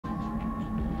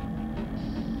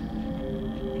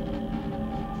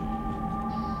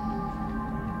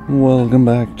Welcome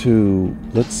back to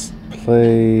Let's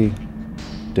Play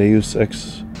Deus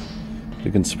Ex the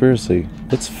Conspiracy.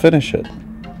 Let's finish it.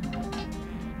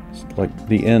 It's like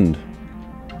the end.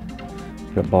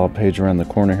 Got Bob Page around the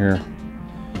corner here.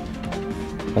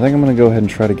 I think I'm going to go ahead and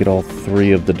try to get all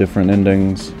three of the different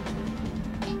endings.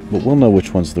 But we'll know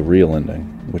which one's the real ending.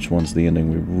 Which one's the ending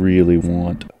we really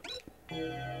want.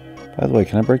 By the way,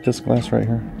 can I break this glass right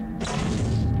here?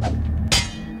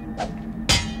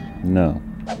 No.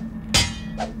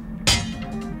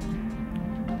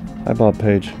 Hi, Bob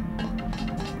Page.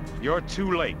 You're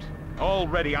too late.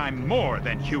 Already I'm more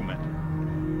than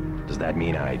human. Does that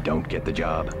mean I don't get the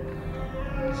job?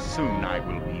 Soon I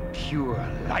will be pure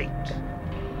light.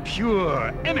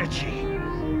 Pure energy.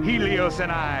 Helios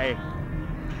and I.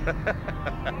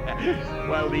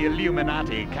 While the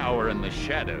Illuminati cower in the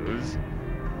shadows.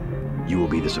 You will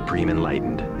be the Supreme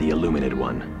Enlightened, the Illuminated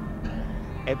One.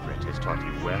 Everett has taught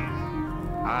you well.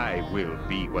 I will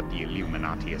be what the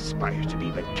Illuminati aspire to be,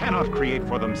 but cannot create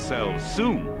for themselves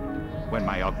soon. When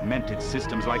my augmented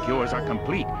systems like yours are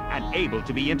complete and able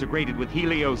to be integrated with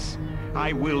Helios,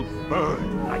 I will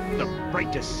burn like the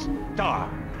brightest star.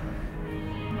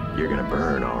 You're gonna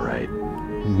burn, all right.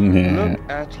 Look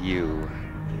at you.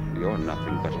 You're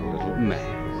nothing but a little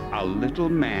man. A little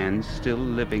man still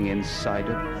living inside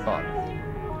a body.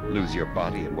 Lose your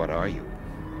body and what are you?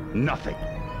 Nothing.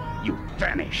 You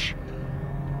vanish.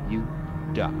 You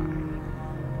die.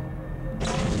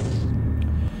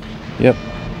 Yep.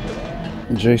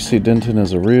 J.C. Denton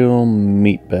is a real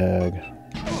meatbag.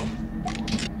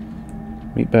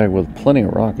 Meatbag with plenty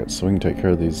of rockets, so we can take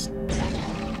care of these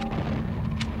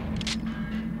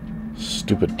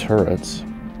stupid turrets.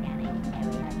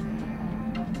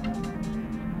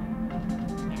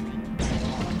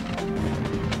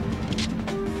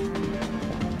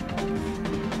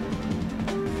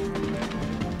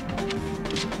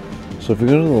 So if we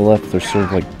go to the left, there's sort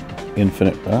of like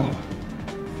infinite... Ah.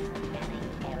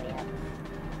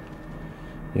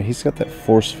 Yeah, he's got that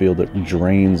force field that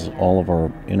drains all of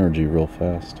our energy real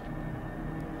fast.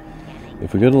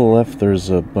 If we go to the left, there's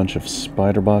a bunch of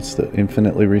spider bots that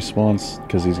infinitely respawns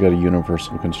because he's got a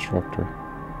universal constructor.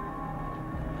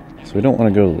 So we don't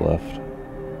want to go to the left.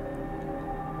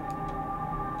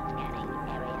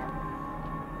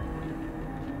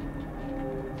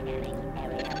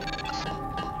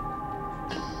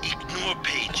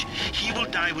 He will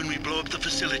die when we blow up the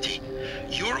facility.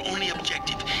 Your only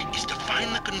objective is to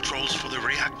find the controls for the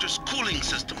reactor's cooling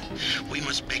system. We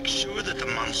must make sure that the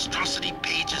monstrosity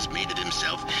Page has made of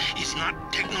himself is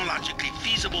not technologically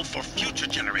feasible for future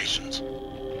generations.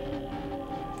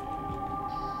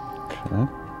 Okay.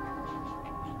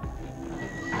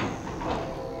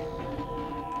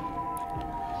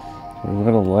 We've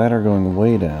got a ladder going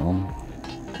way down.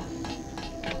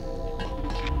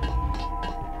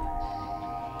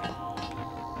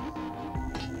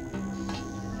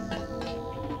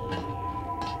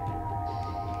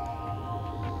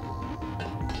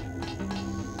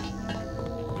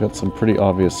 Got some pretty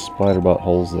obvious spider bot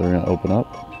holes that are going to open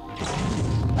up.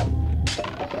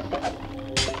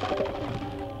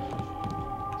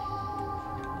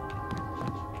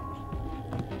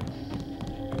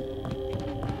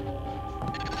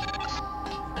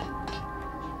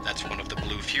 That's one of the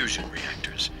blue fusion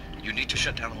reactors. You need to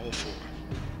shut down all four.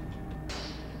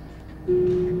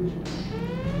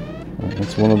 Right,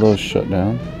 that's one of those shut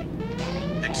down.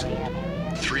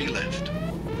 Excellent. 3 left.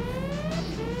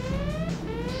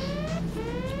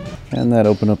 And that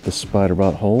opened up the spider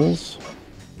bot holes.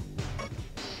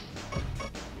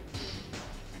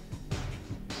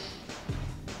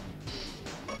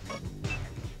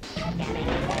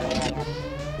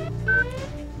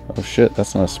 Oh shit,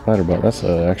 that's not a spider bot, that's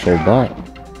an actual bot.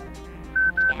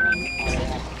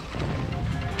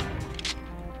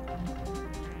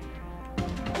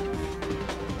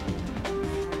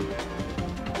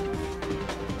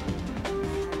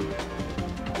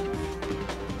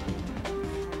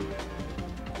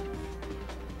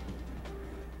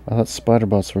 I thought spider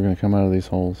bots were going to come out of these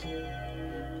holes.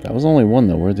 That was only one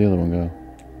though. Where'd the other one go?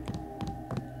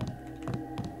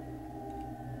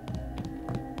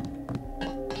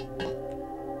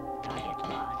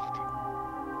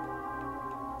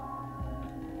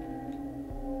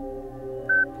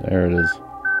 There it is.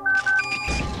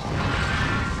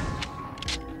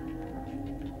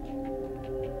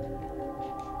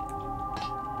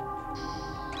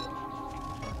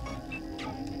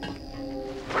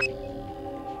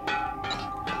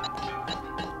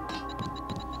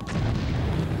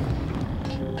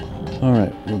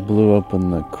 Alright, we blew open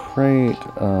the crate.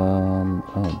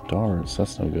 Oh, darts,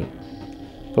 that's no good.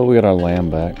 But we got our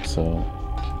lamb back, so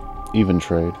even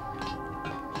trade.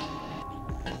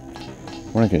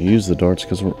 We're not going to use the darts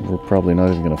because we're probably not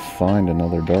even going to find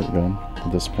another dart gun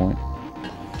at this point.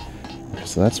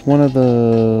 So that's one of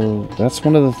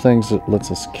the things that lets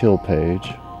us kill Paige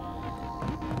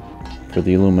for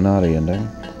the Illuminati ending.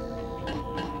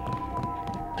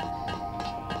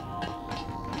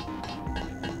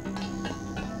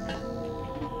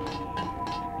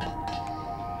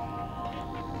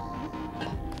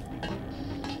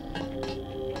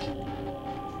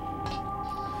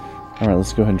 Alright,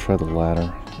 let's go ahead and try the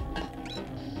ladder.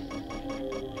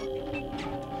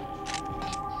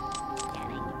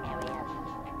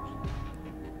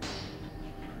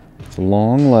 It's a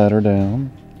long ladder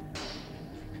down.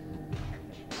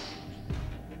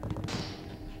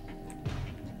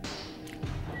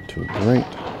 To a grate.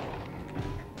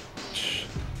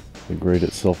 The grate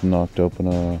itself knocked open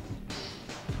a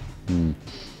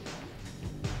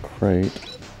crate.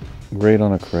 Grate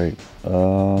on a crate.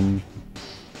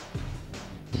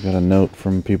 We got a note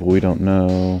from people we don't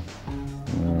know.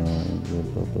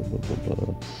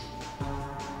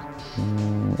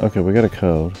 Okay, we got a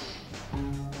code.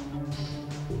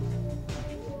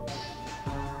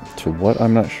 To what?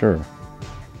 I'm not sure.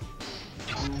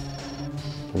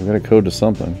 We got a code to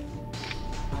something.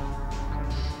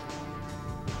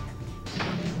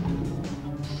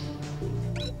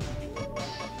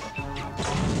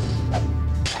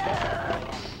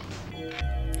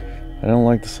 I don't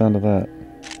like the sound of that.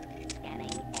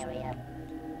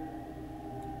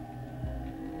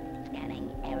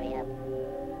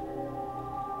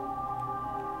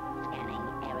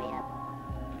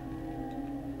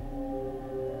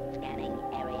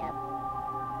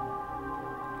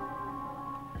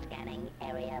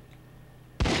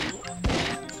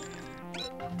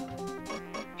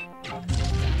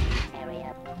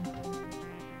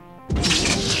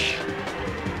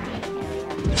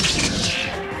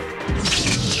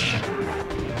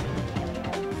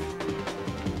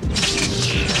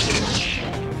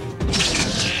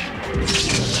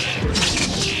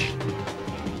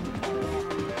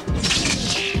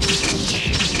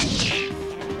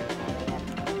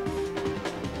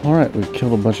 Alright, we've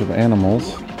killed a bunch of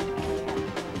animals.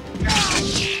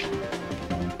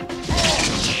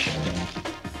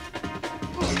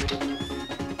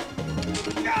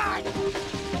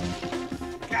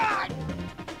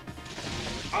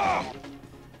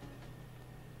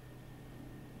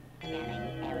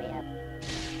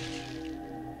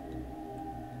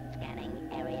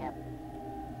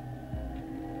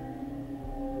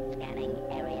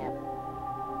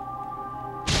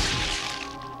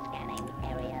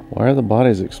 Why are the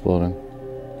bodies exploding?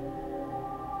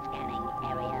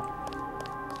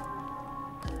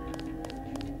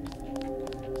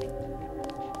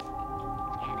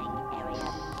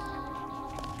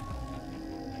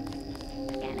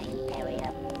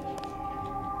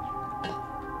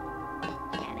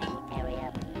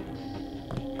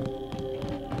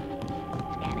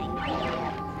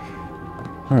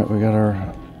 Alright, we got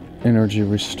our energy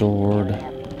restored.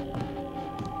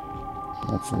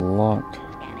 That's locked.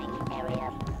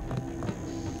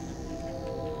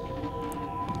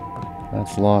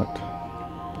 That's locked.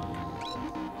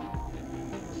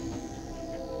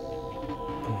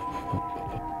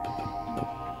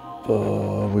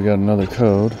 We got another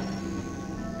code.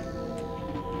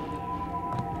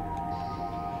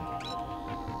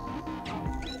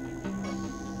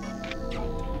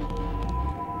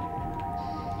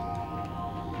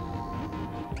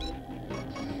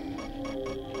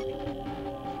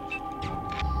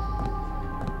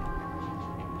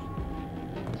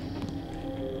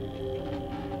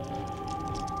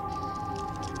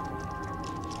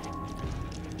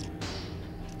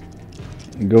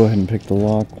 Go ahead and pick the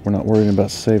lock. We're not worrying about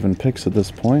saving picks at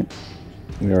this point.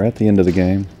 We are at the end of the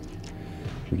game.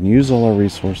 We can use all our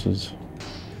resources.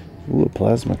 Ooh, a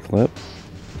plasma clip.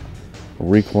 A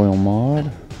recoil mod.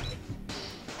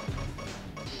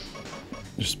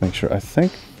 Just make sure. I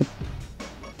think...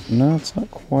 No, it's not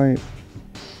quite...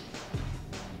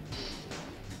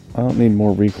 I don't need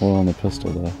more recoil on the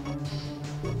pistol, though.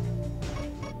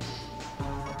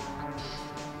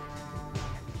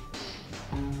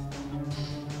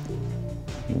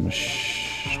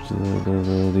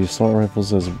 The assault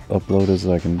rifle's as uploaded as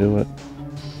I can do it.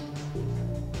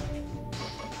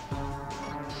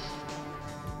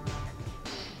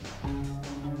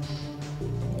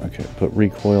 Okay, put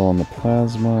recoil on the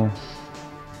plasma.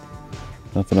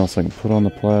 Nothing else I can put on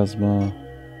the plasma.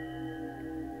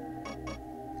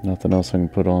 Nothing else I can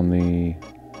put on the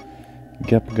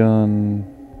Gep gun.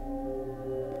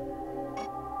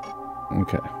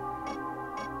 Okay.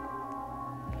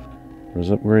 Or as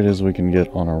upgraded as we can get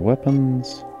on our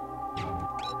weapons.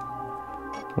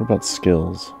 What about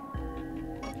skills?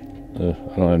 I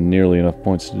don't have nearly enough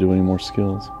points to do any more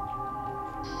skills.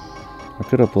 I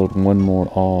could upload one more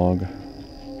AUG.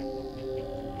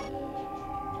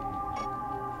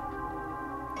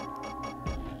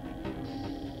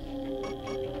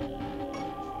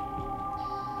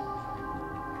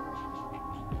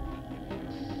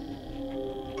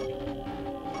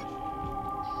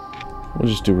 We'll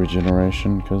just do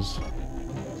regeneration, because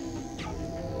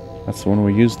that's the one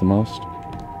we use the most.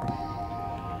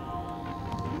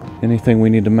 Anything we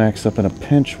need to max up in a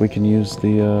pinch, we can use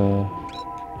the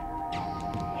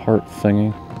heart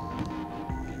thingy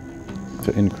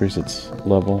to increase its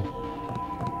level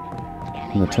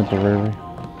in the temporary.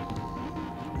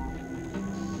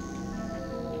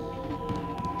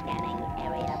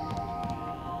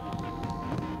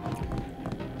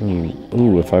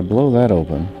 Ooh, if I blow that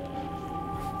open,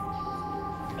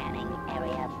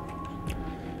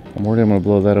 I'm worried I'm going to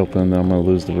blow that open and then I'm going to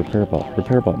lose the repair bot.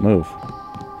 Repair bot, move.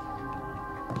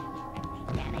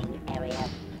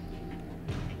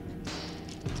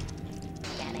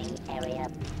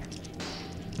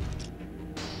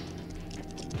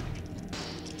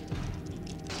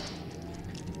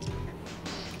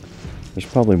 There's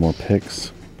probably more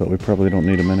picks, but we probably don't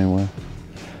need them anyway.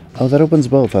 Oh, that opens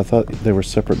both. I thought they were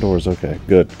separate doors. Okay,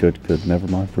 good. Never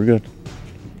mind. We're good.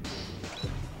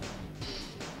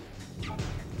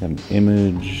 Got an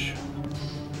image.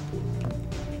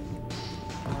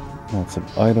 Lots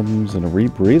of items and a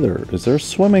rebreather. Is there a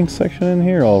swimming section in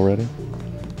here already?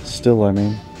 Still, I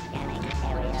mean.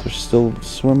 Is there still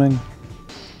swimming?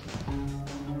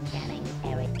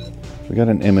 We got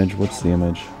an image. What's the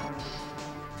image?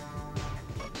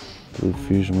 Blue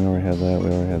fusion. We already had that. We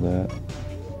already had that.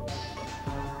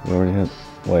 We already had...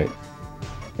 Wait.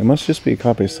 It must just be a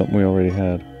copy of something we already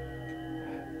had.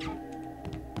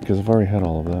 Because I've already had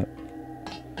all of that.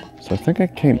 So I think I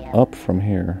came up from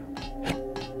here.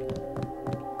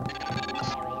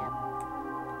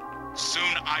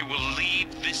 Soon I will leave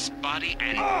this body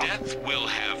and death will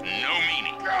have no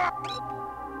meaning.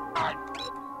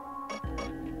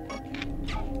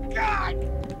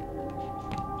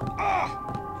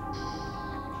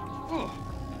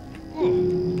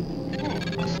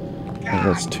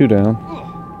 That's 2 down.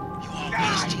 You are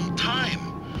wasting time.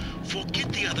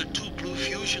 Forget the other 2 blue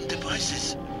fusion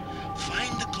devices.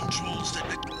 Find the controls that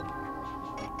let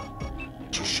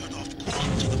you shut off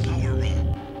coolant to the power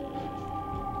room.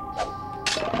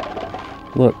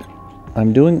 Look,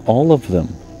 I'm doing all of them.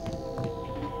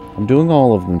 I'm doing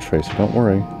all of them, Tracer. Don't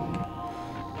worry.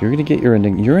 You're gonna get your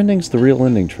ending. Your ending's the real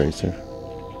ending, Tracer.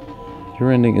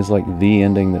 Your ending is like the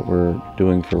ending that we're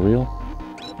doing for real.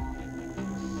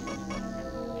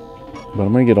 But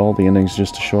I'm gonna get all the endings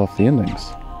just to show off the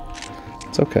endings.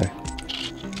 It's okay.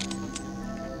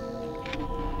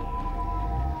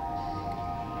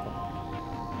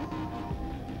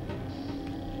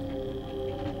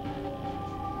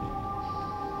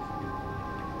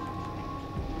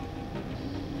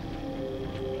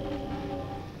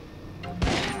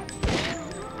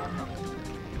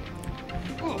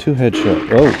 Two headshots.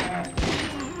 Oh!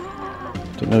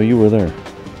 Didn't know you were there.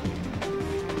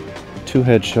 2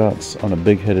 headshots on a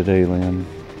big-headed alien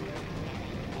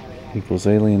equals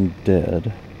alien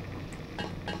dead.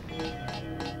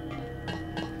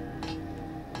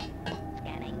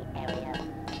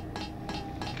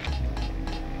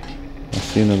 I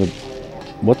see another...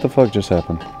 What the fuck just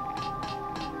happened?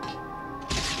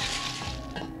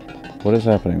 What is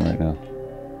happening right now?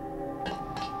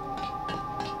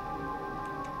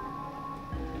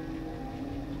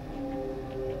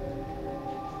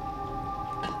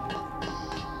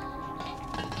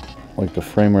 Like the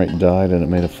frame rate died and it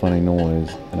made a funny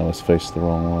noise and I was faced the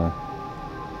wrong way.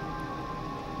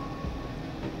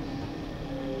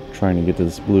 Trying to get to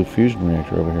this blue fusion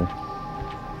reactor over here.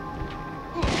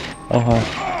 Oh, hi.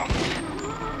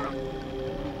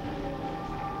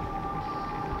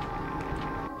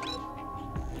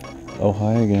 Oh,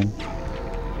 hi again.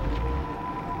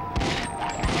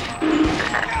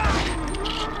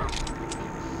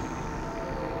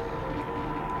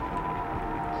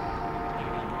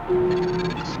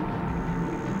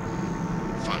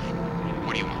 Fine.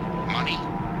 What do you want? Money?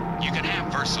 You can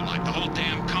have VersaLife, the whole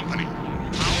damn company.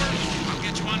 Power? I'll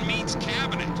get you on Meade's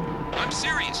cabinet. I'm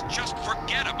serious. Just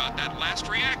forget about that last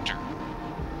reactor.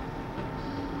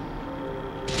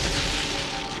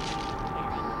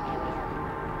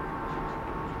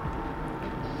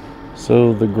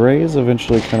 So the Greys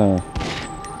eventually kind of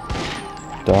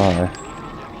die.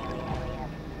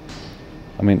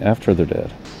 I mean, after they're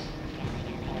dead.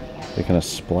 They kind of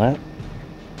splat.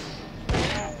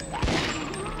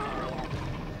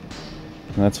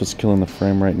 That's what's killing the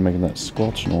frame rate and making that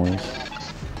squelch noise.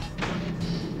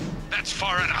 That's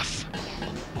far enough.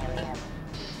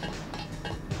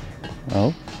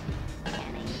 Oh?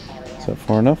 Is that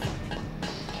far enough?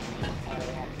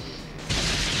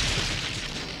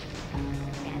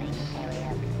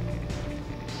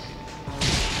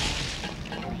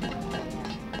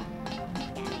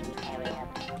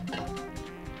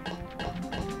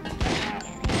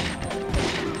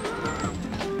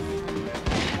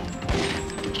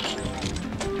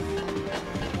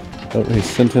 Oh, he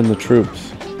sent in the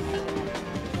troops.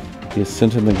 He has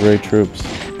sent in the gray troops.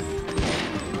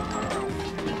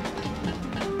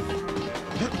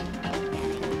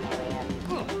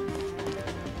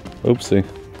 Oopsie.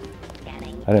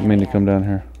 I didn't mean to come down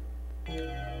here.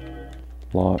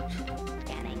 Locked.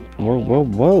 Whoa, whoa,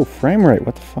 whoa! Frame rate,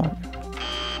 what the fuck?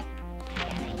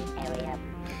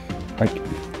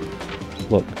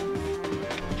 Look.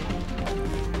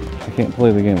 I can't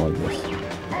play the game like this.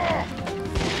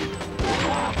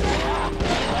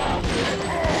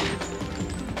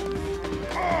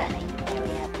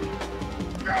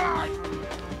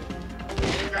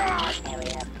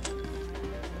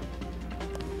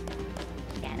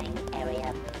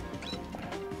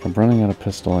 I'm running out of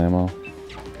pistol ammo.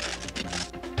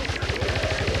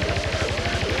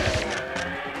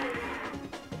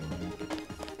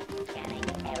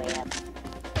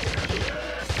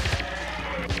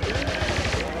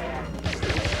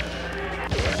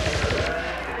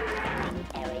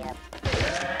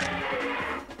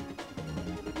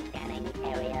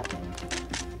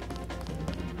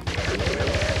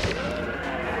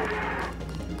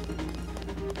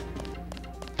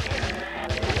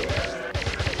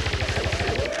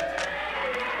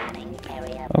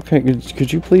 Okay,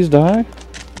 could you please die?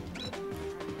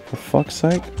 For fuck's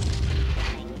sake.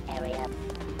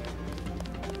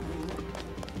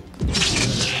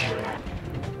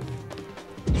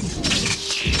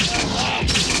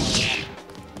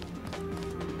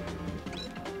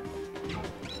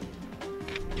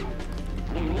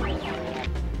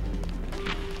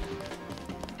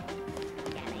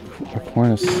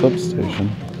 Aquinas substation.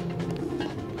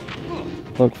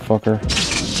 Look, fucker.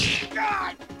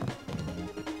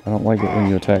 I don't like it when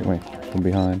you attack me from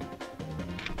behind.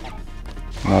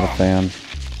 Not a fan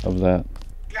of that.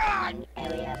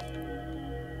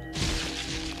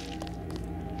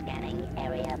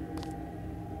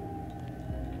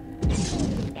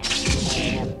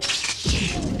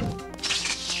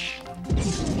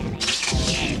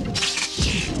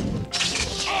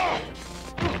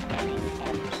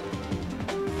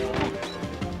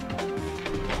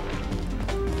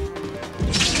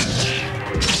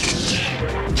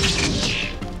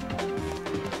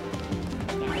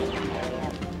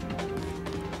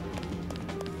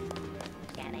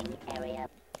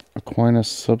 Aquinas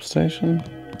substation?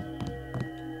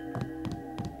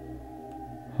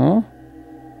 Huh?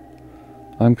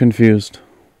 I'm confused.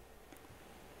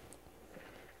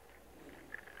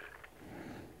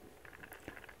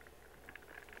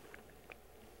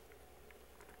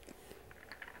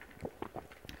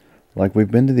 Like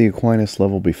we've been to the Aquinas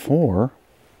level before.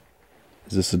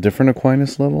 Is this a different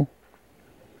Aquinas level?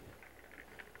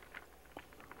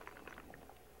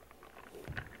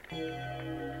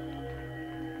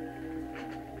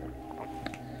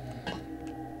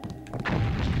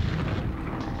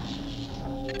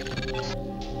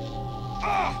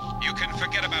 You can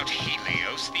forget about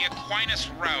Helios. The Aquinas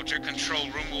router control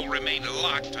room will remain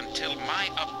locked until my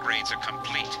upgrades are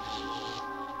complete.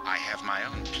 I have my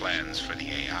own plans for the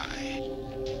AI.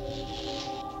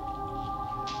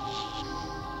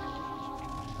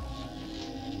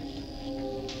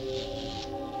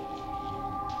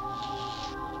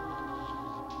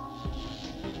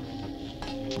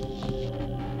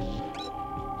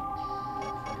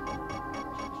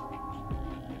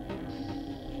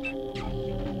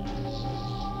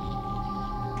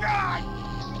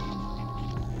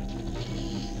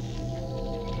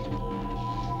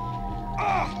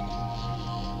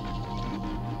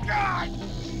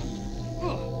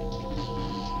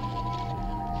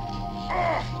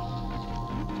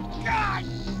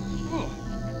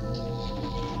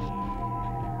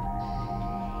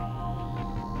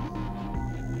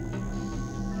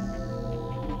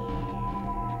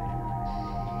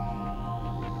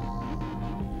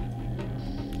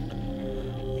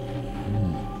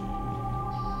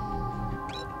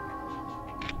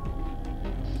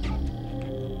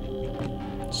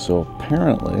 So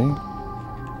apparently,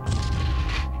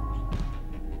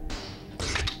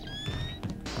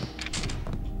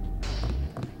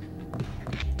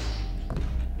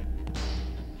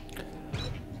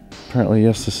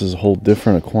 yes, this is a whole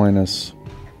different Aquinas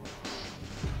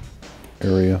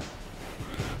area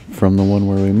from the one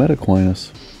where we met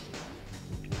Aquinas.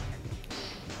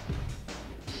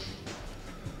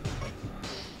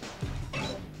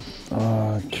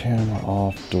 Camera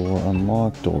off, door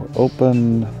unlocked, door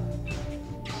open.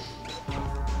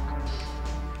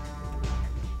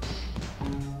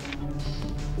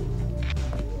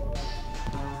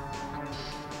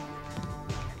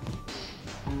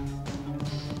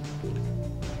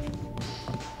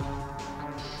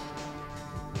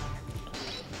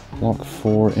 Lock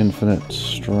 4, infinite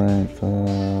strength.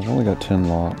 I've only got 10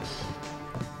 locks.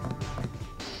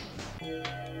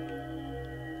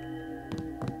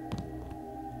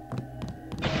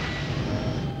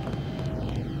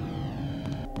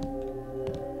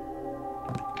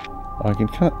 I can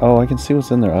cut. Oh, I can see what's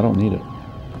in there. I don't need it.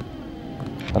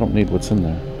 I don't need what's in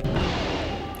there.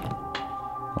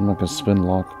 I'm not gonna spend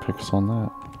lock picks on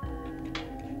that.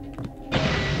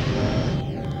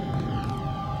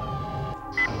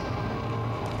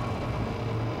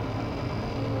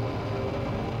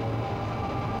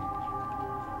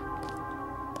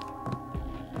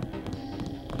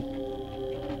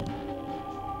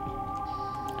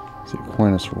 It's the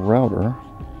Aquinas router.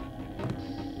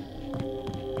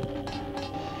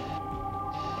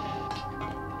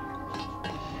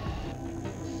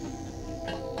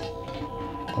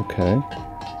 Okay.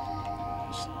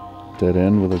 Just dead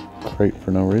end with a crate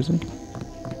for no reason.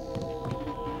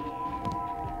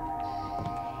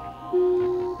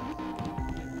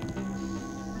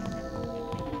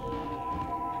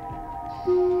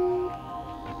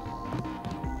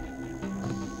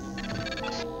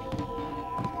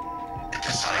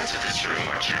 The sides of this room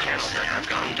are channels that have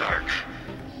gone dark.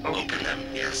 Open them,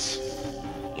 yes.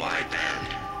 Wide band.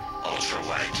 Ultra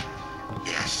white.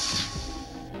 Yes.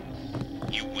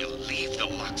 You will leave the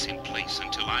locks in place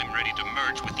until I'm ready to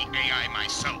merge with the AI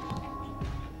myself.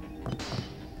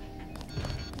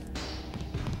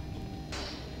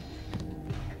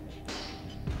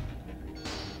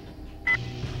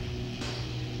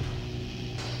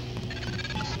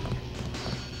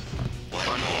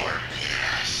 One more,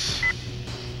 yes.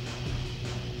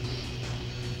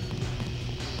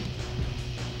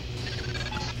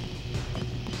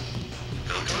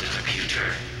 Go to the computer.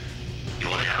 You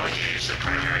want to engage the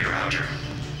primary router.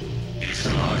 Use the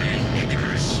login,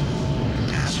 Icarus.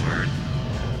 Password,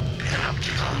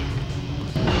 Panopticon.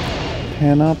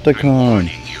 Panopticon. Warning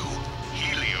you,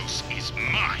 Helios is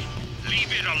mine.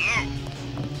 Leave it alone.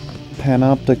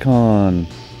 Panopticon.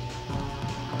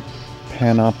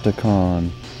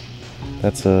 Panopticon.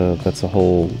 That's a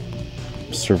whole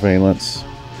surveillance.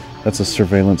 That's a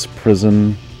surveillance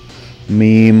prison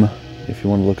meme. If you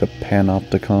want to look up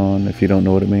Panopticon, if you don't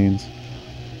know what it means.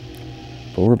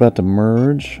 But we're about to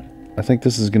merge. I think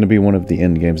this is going to be one of the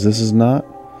end games. This is not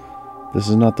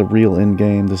the real end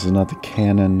game. This is not the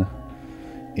canon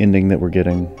ending that we're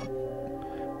getting.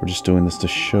 We're just doing this to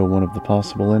show one of the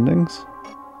possible endings.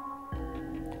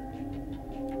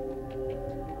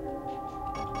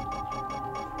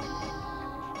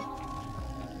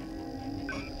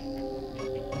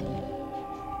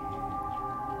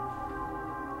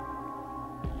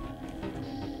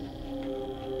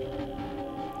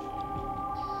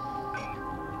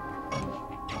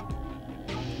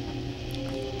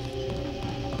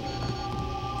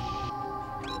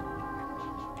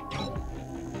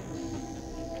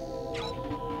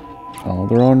 Oh,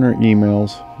 they're on their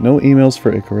emails. No emails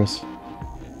for Icarus. You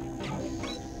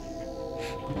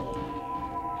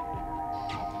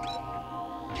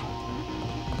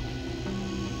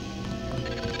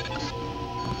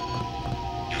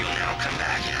will now come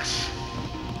back, yes.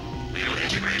 We will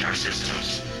integrate our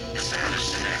systems,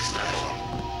 establish the next level.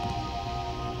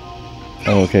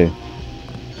 Oh, okay.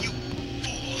 You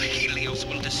fool, Helios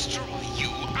will destroy you.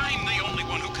 I'm the only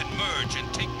one who can merge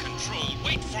and take control.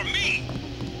 Wait for me.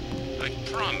 I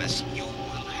promise you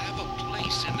will have a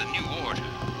place in the new order.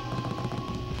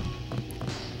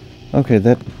 Okay,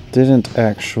 that didn't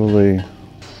actually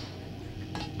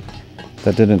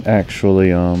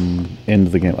end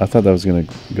the game. I thought that was gonna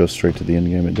go straight to the end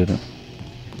game. It didn't.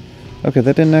 Okay,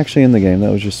 that didn't actually end the game.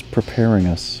 That was just preparing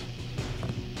us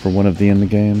for one of the end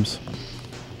games.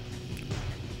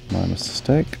 My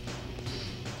mistake.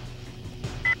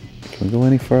 Can we go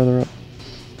any farther up?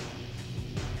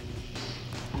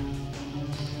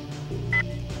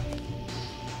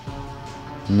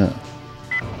 No.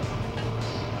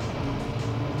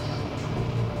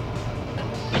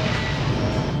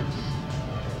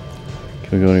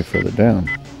 Can we go any further down?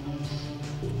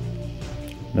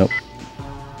 Nope.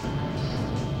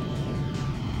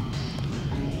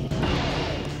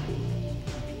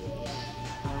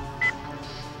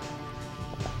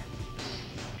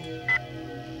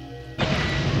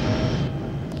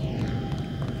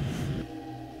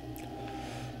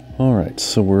 Alright,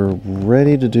 so we're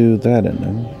ready to do that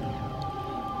ending.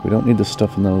 We don't need the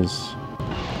stuff in those.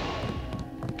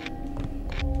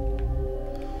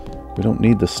 We don't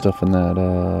need the stuff in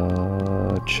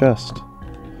that chest.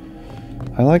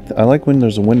 I like when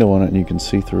there's a window on it and you can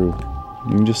see through.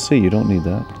 You can just see, you don't need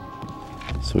that.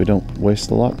 So we don't waste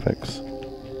the lockpicks.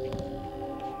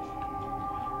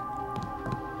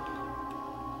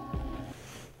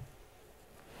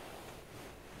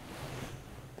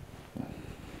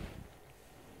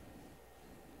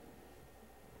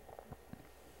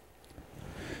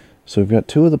 So we've got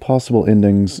two of the possible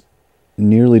endings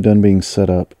nearly done being set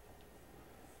up,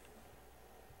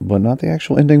 but not the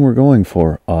actual ending we're going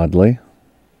for, oddly.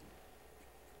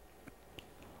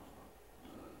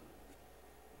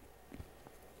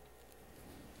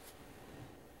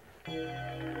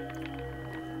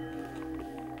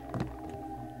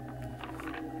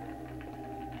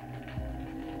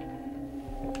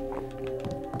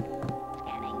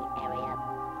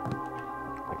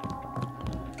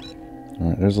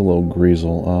 Alright, there's a little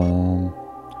greasel.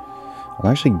 I'm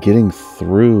actually getting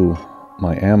through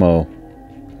my ammo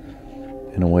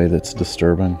in a way that's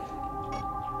disturbing.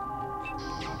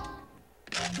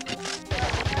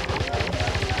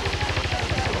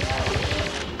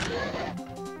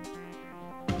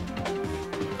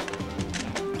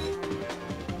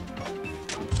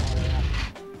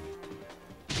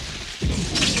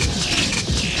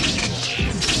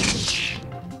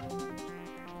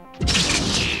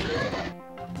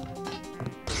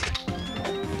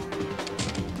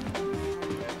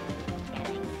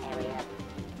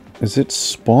 Is it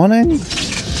spawning? Is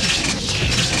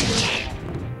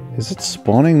it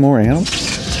spawning more animals?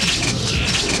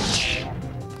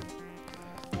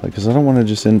 Like, because I don't want to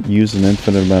just use an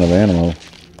infinite amount of ammo.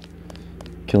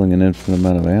 Killing an infinite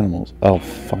amount of animals. Oh,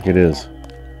 fuck, it is.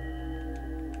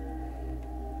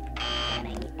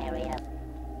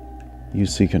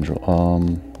 UC control.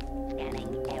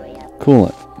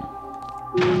 Coolant.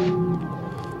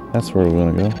 That's where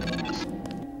we're gonna go.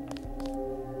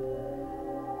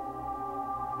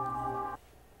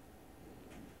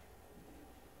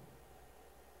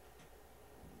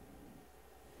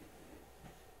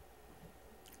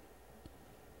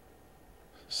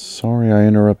 Sorry I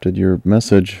interrupted your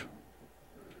message,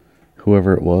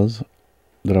 whoever it was,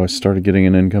 that I started getting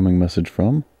an incoming message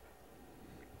from.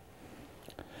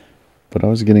 But I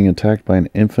was getting attacked by an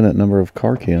infinite number of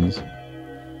car cans.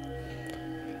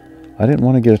 I didn't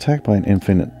want to get attacked by an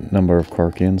infinite number of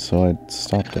car cans, so I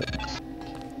stopped it.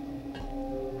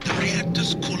 The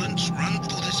reactor's coolants run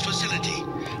through this facility.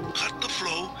 Cut the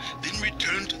flow, then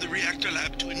return to the reactor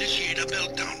lab to initiate a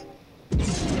meltdown.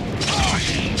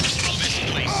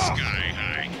 Sky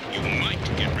high. You might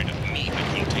get rid of me, but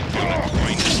you'll take down a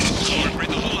coin or upgrade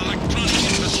the whole electronic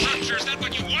infrastructure. Is that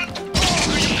what you want?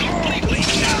 Are you completely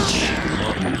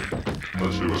nuts?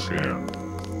 Let's do a scan.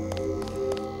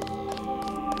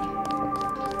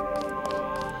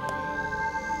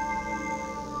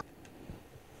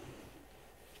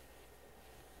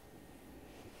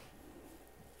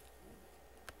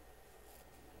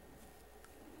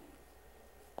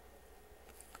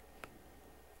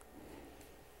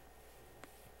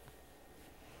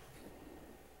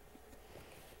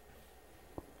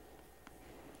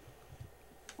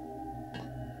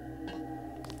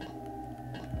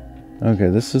 Okay,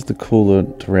 this is the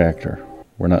coolant reactor.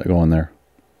 We're not going there.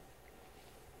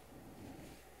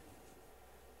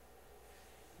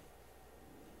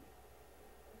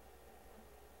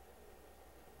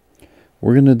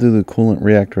 We're going to do the coolant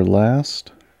reactor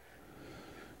last,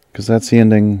 because that's the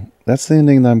ending. That's the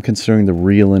ending that I'm considering the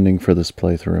real ending for this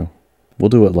playthrough. We'll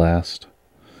do it last.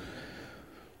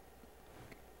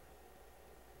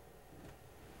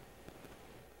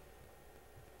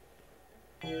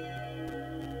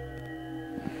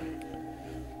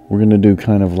 We're gonna do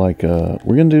kind of like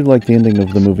we're gonna do like the ending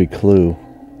of the movie Clue,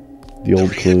 the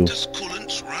old Clue. The reactor's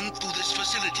coolants run through this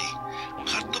facility.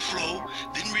 Cut the flow,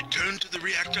 then return to the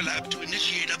reactor lab to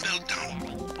initiate a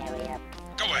meltdown.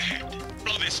 Go ahead.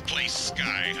 Blow this place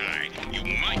sky high. You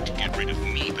might get rid of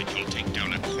me, but you'll take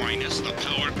down Aquinas, the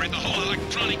power grid, the whole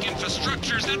electronic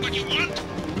infrastructure. Is that what you want?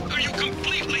 Are you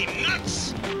completely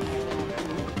nuts?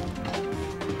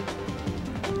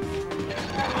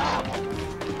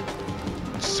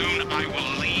 Soon I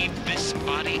will leave this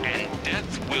body and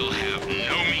death will have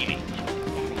no meaning.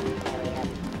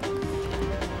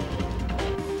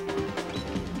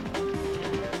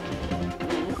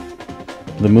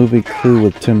 The movie Clue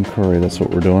with Tim Curry, that's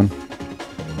what we're doing.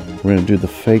 We're gonna do the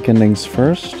fake endings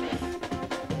first.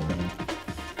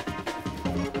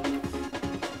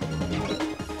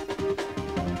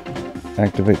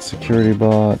 Activate security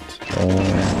bot.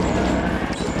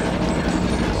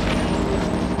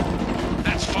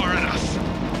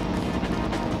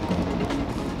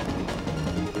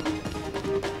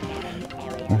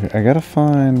 Okay, I gotta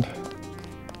find...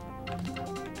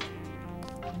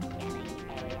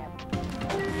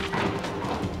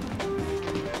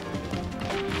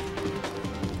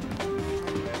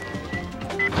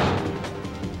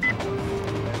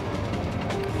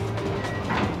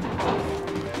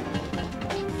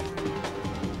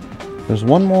 There's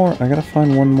one more. I gotta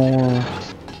find one more.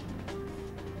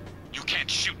 You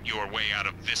can't shoot your way out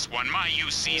of this one. My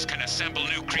UCs can assemble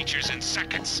new creatures in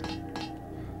seconds.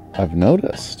 I've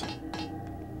noticed.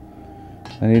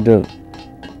 I need to...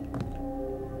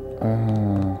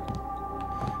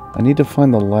 I need to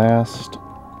find the last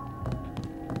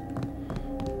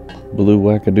blue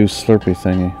wackadoo slurpy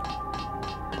thingy.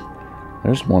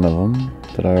 There's one of them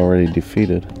that I already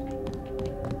defeated.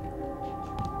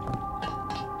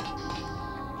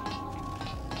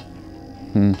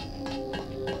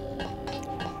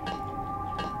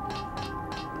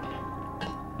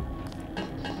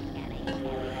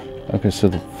 Okay,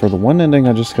 so for the one ending,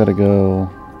 I just gotta go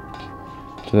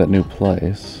to that new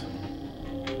place.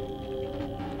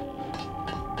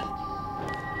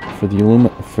 For the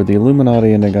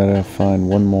Illuminati ending, I gotta find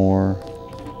one more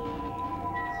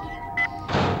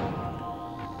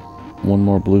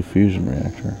blue fusion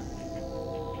reactor.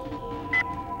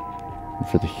 And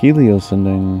for the Helios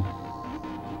ending,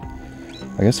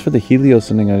 I guess for the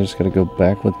Helios ending, I just gotta go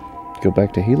back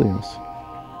to Helios.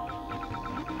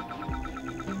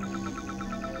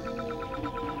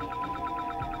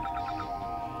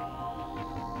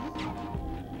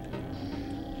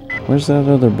 Where's that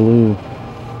other blue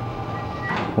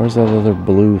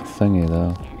thingy,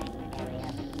 though?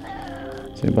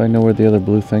 Does anybody know where the other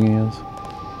blue thingy is?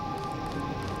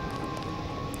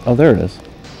 Oh, there it is.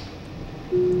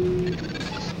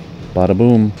 Bada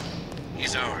boom.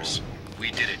 He's ours.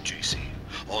 We did it, JC.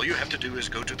 All you have to do is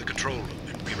go to the control room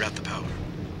and reroute the power.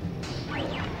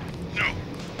 No,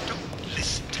 don't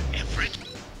listen to Everett.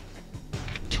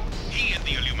 He and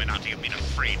the Illuminati have been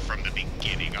afraid from the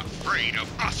beginning, afraid of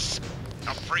us,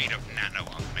 afraid of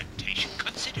nano-augmentation.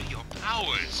 Consider your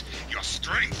powers, your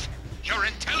strength, your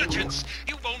intelligence.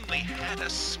 You've only had a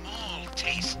small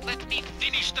taste. Let me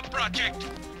finish the project.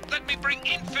 Let me bring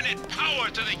infinite power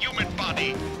to the human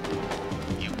body.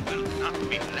 You will not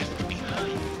be left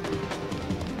behind.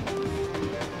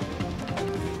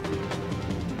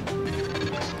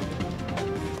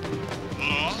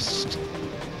 Lost?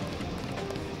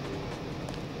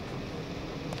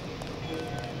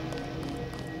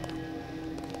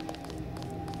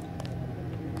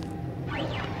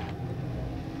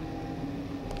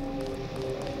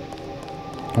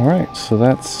 Alright, so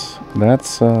that's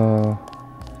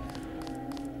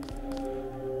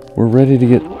we're ready to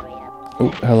get...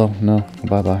 Oh, hello, no,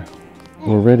 bye-bye.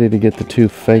 We're ready to get the two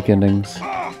fake endings.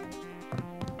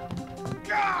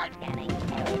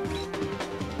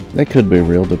 They could be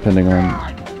real, depending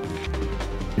on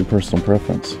your personal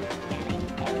preference.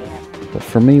 But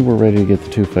for me, we're ready to get the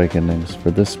two fake endings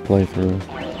for this playthrough.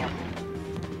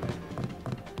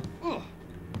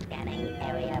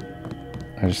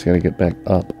 I just gotta get back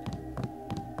up.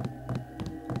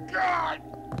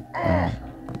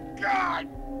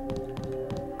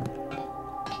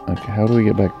 Okay, how do we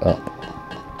get back up?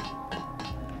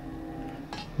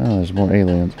 Oh, there's more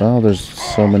aliens. Oh, there's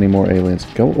so many more aliens.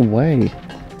 Go away.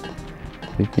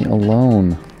 Leave me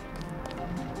alone.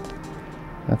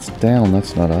 That's down,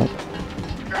 that's not up.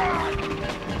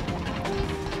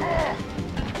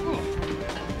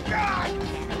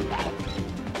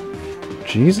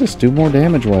 Jesus, do more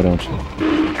damage, why don't you?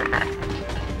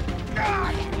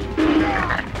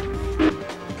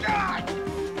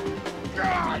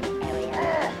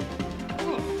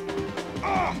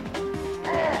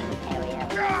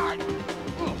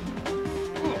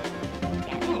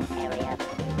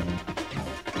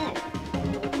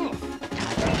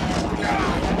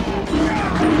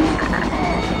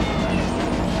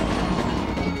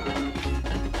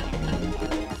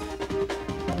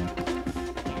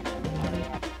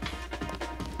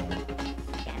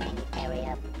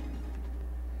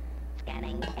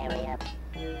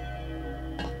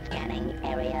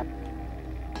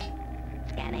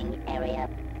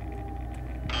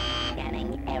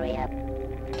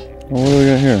 Well, what do we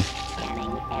got here?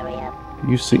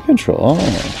 UC control. Oh,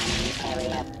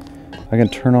 I can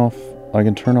turn off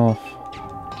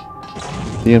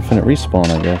the infinite respawn,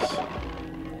 I guess.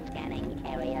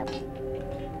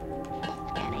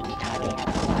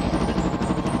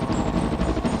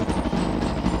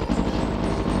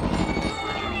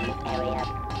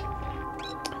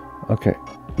 Okay,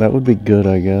 that would be good,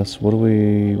 I guess. What do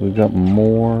we've got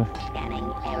more.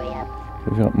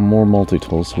 We've got more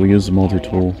multi-tools, so we use the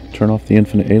multi-tool. Turn off the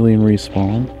infinite alien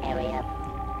respawn.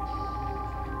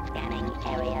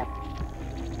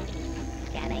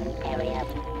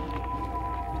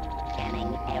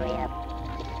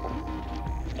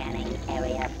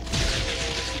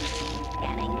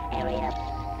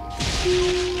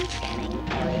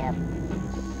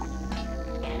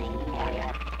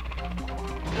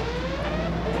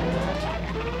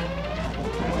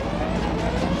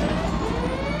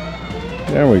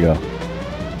 There we go.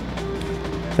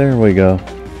 There we go.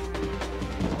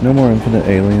 No more infinite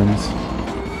aliens.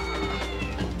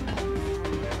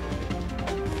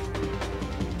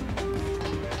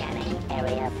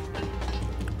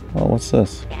 Oh, what's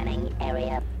this?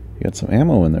 You got some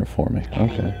ammo in there for me.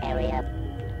 Okay.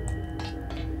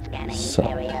 So,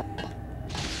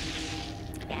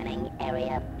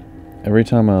 every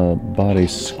time a body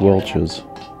squelches,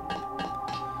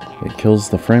 it kills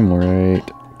the frame rate.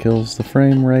 Kills the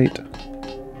frame rate.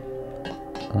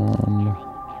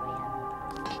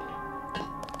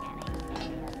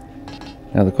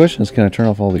 Now the question is, can I turn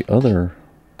off all the other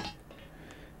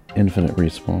infinite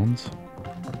respawns?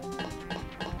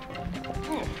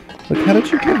 Look, how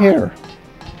did you get here?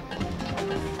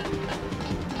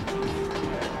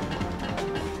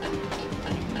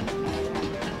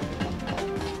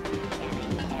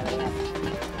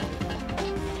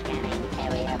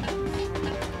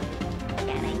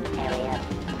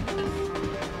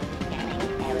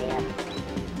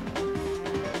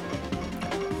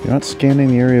 You're not scanning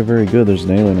the area very good. There's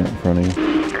an alien right in front of you.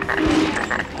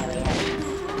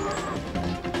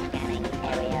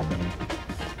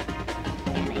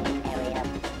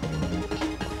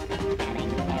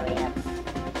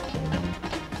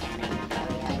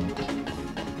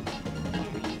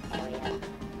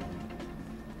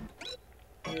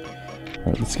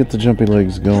 Alright, let's get the jumpy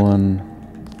legs going.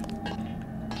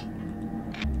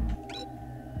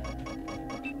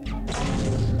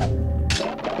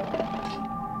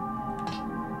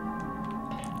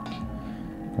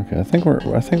 Okay, I think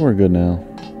we're good now.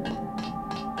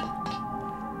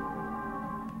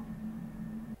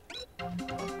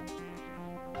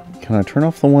 Can I turn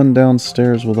off the one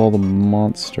downstairs with all the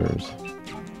monsters?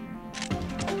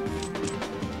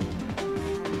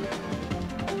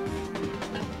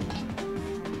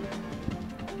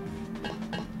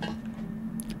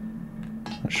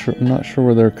 I'm not sure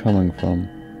where they're coming from.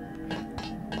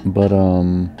 But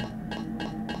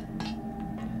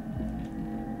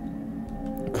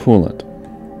coolant.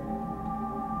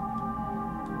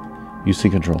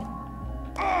 UC control.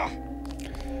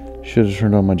 Should have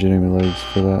turned on my jimmy legs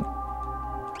for that.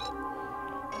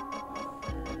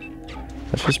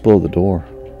 Let's just blow the door.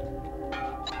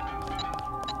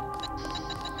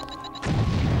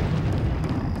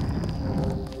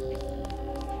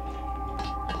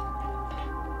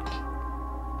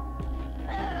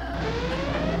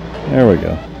 There we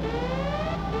go.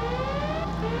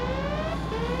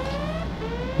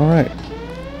 Alright.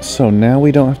 So now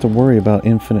we don't have to worry about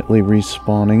infinitely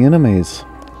respawning enemies.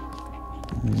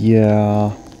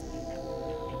 Yeah.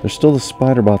 There's still the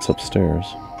spider bots upstairs.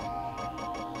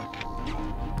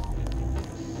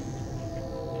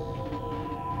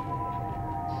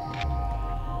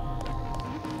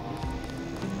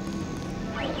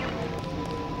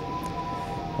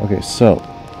 Okay, so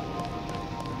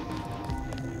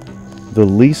the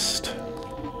least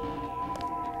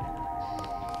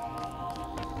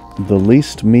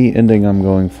me ending I'm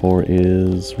going for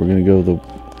is we're gonna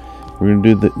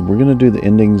do the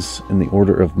endings in the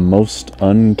order of most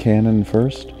uncanon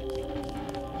first.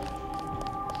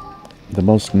 The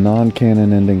most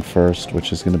non-canon ending first,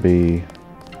 which is gonna be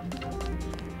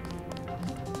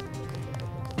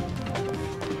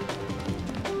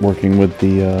working with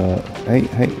the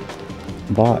hey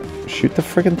bot, shoot the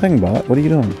friggin' thing, bot. What are you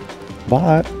doing?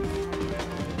 Bot.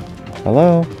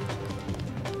 Hello?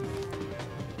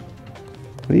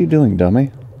 What are you doing,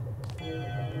 dummy?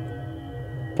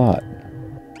 Bot.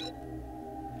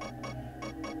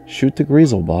 Shoot the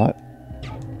greasel, bot.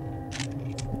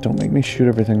 Don't make me shoot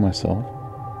everything myself.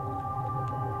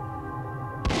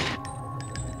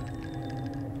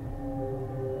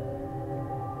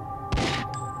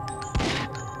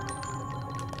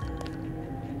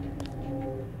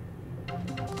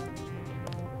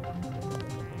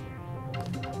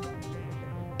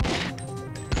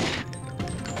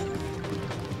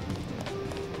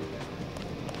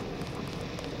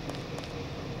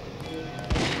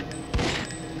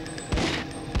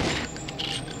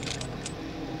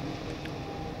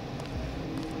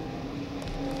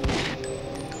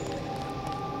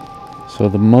 So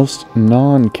the most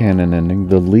non-canon ending,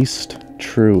 the least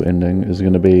true ending, is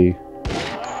going to be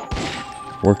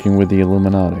working with the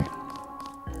Illuminati.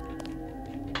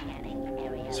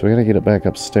 So we gotta get it back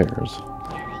upstairs.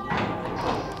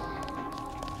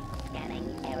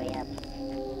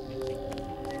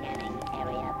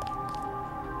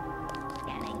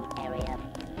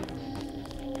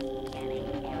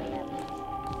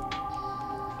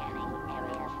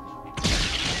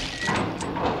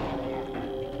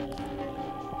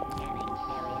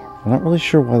 I'm not really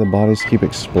sure why the bodies keep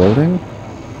exploding.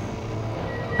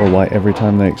 Or why every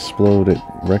time they explode it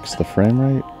wrecks the frame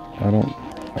rate? I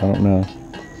don't know.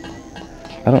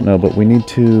 I don't know, but we need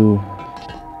to...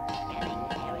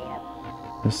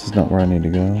 This is not where I need to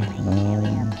go.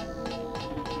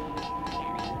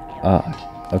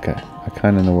 Okay. I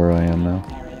kind of know where I am now.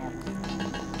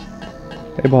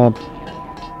 Hey, Bob.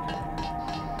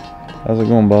 How's it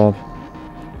going, Bob?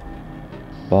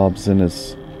 Bob's in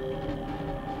his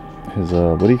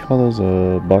what do you call those,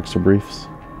 boxer briefs?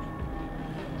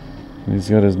 And he's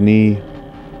got his knee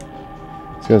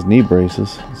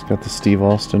braces. He's got the Steve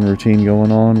Austin routine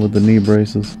going on with the knee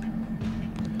braces.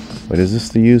 Wait, is this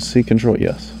the UC control?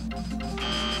 Yes.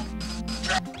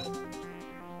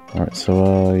 Alright,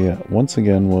 so, yeah, once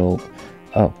again we'll...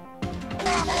 Oh.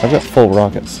 I've got full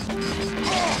rockets.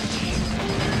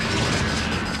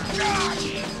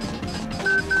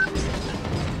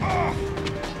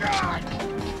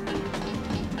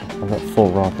 I've got full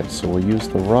rockets, so we'll use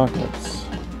the rockets.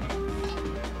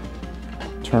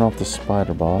 Turn off the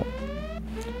spider bot.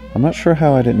 I'm not sure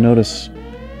how I didn't notice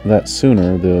that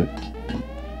sooner, the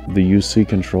UC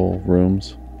control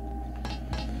rooms.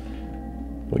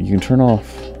 But you can turn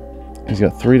off... He's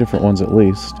got 3 different ones at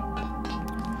least.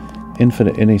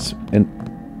 Infinite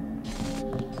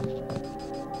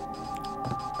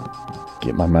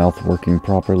get my mouth working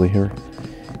properly here.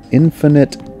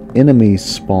 Infinite enemy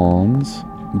spawns,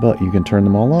 but you can turn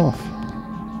them all off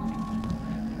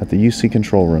at the UC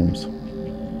control rooms.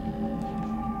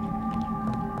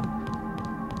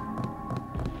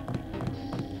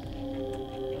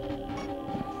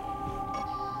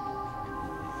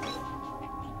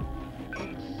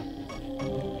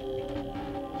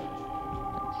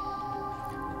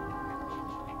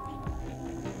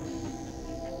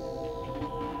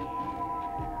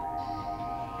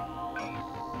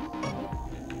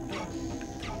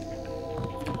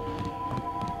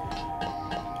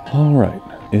 Alright,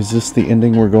 is this the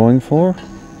ending we're going for?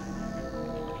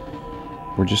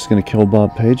 We're just going to kill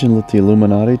Bob Page and let the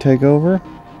Illuminati take over?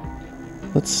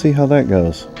 Let's see how that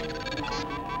goes.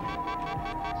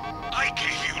 I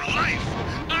gave you life.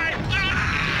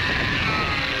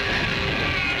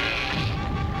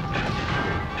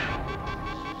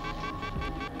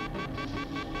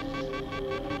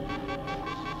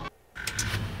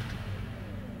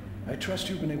 I trust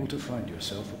you've been able to find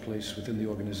yourself a place within the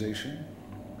organization.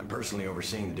 I'm personally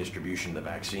overseeing the distribution of the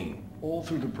vaccine. All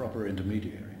through the proper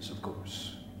intermediaries, of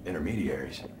course.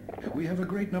 Intermediaries? We have a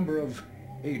great number of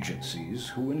agencies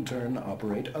who in turn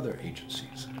operate other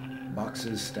agencies.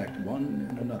 Boxes stacked one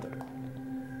in another.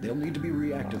 They'll need to be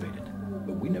reactivated,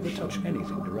 but we never touch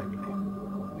anything directly.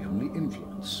 We only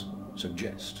influence,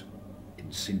 suggest,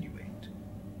 insinuate.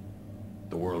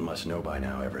 The world must know by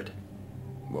now, Everett.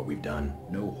 What we've done.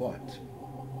 Know what?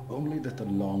 Only that the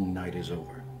long night is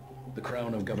over. The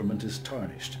crown of government is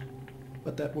tarnished,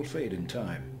 but that will fade in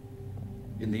time.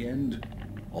 In the end,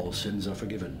 all sins are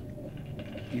forgiven,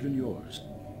 even yours.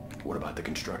 What about the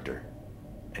Constructor?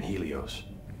 And Helios?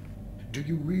 Do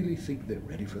you really think they're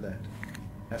ready for that?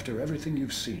 After everything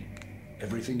you've seen,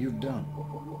 everything you've done?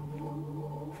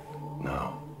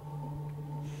 No.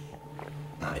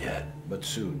 Not yet. But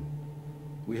soon.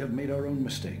 We have made our own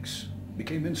mistakes,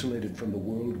 became insulated from the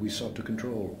world we sought to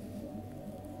control.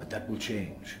 But that will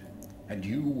change. And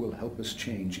you will help us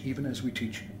change even as we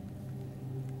teach you.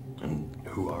 And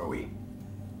who are we?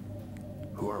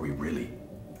 Who are we really?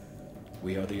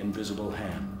 We are the invisible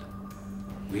hand.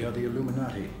 We are the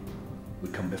Illuminati. We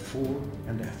come before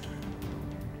and after.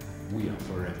 We are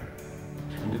forever.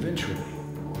 And eventually,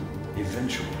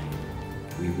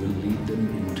 we will lead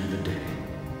them into the day.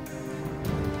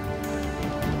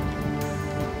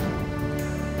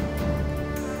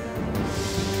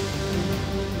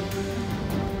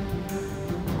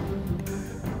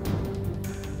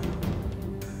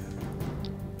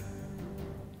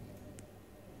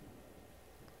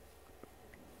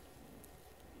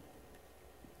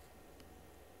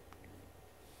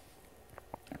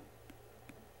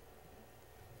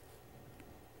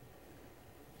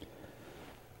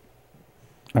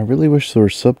 I really wish there were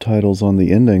subtitles on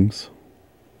the endings.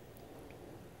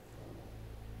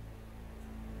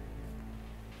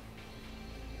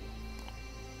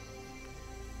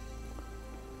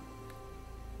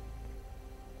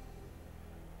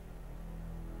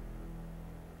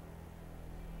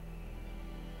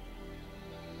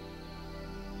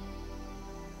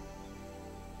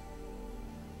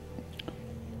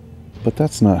 But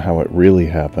that's not how it really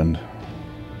happened.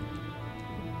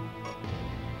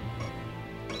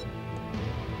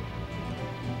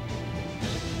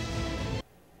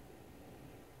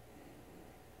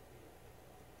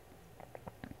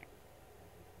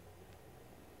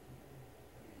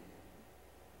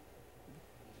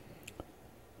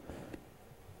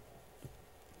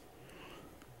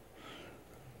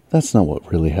 That's not what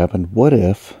really happened. What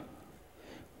if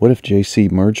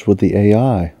JC merged with the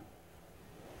AI?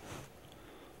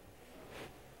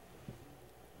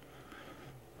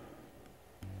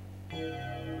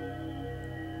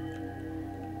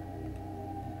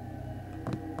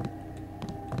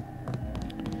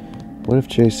 What if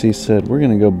JC said, we're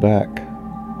going to go back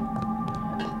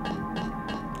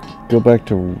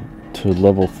to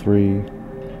level 3.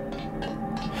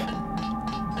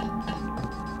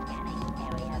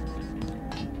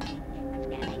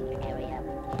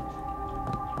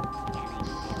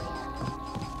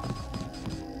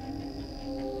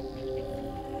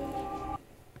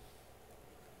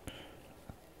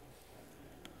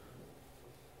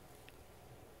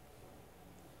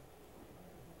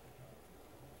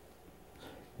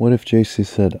 What if JC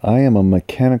said, I am a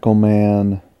mechanical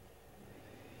man.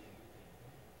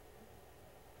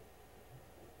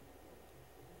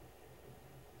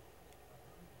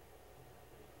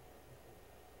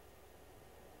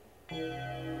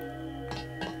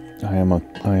 I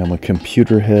am a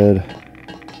computer head.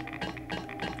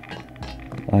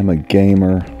 I'm a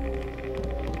gamer.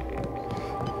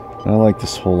 I like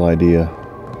this whole idea.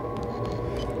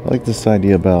 I like this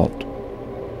idea about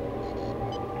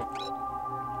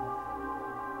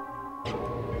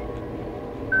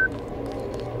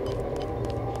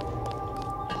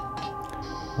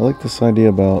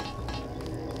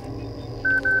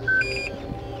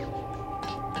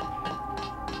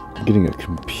getting a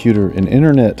computer, an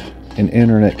internet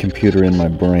computer in my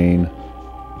brain.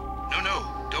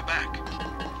 No, go back.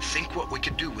 Think what we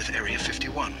could do with Area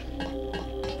 51.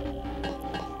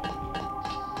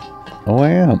 Oh, I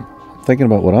am. I'm thinking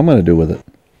about what I'm going to do with it.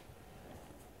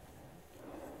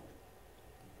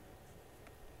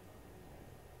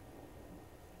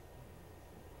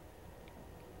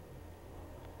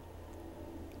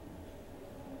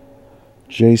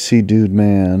 JC Dude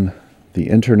Man, the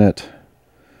internet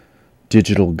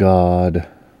digital god.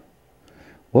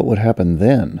 What would happen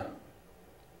then?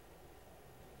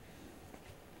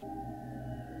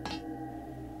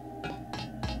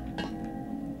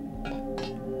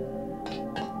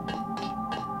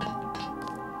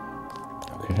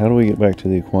 Okay, how do we get back to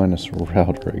the Aquinas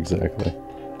router exactly?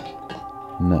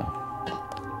 No.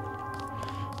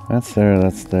 That's there.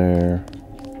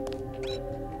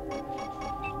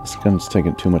 This gun's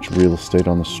taking too much real estate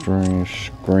on the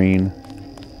screen.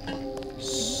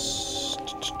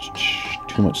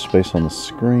 Too much space on the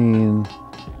screen.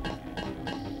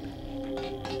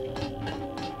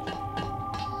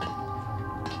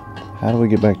 How do we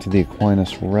get back to the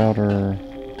Aquinas router?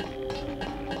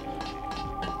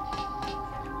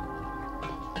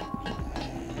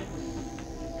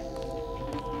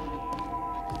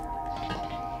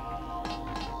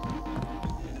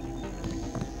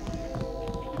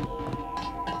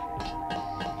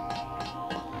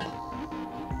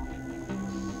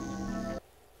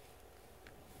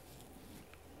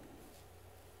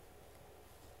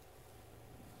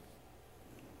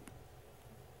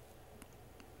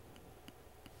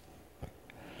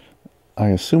 I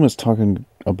assume it's talking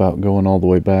about going all the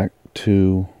way back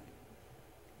to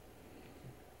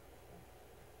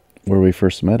where we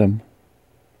first met him,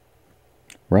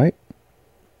 right?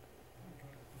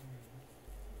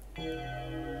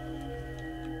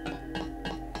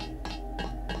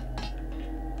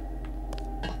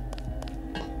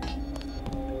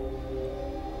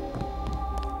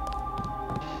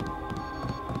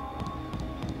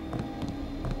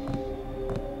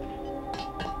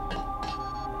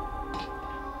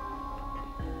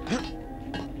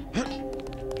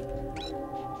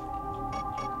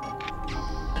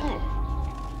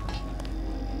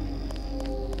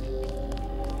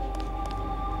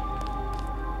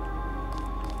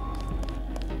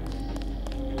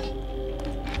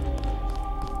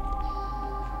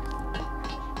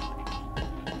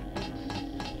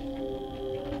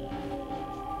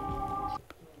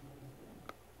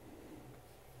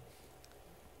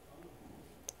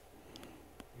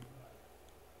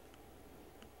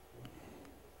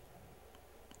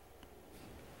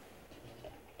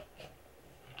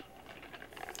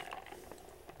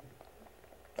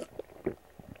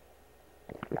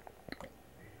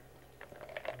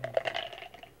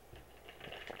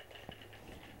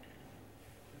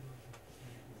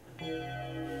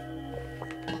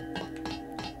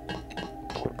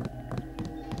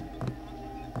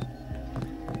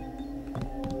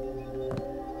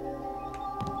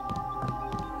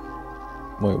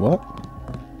 Wait, what?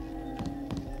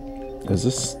 Is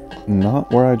this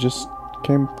not where I just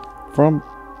came from?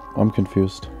 I'm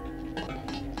confused.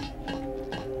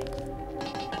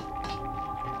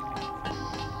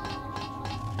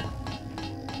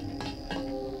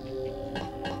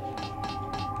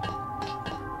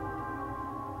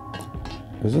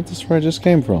 Isn't this where I just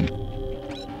came from?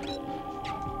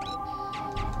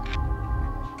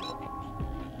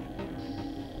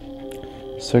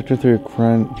 Sector 3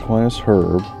 Aquinas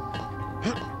Herb.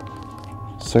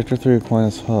 Sector 3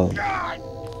 Aquinas Hub.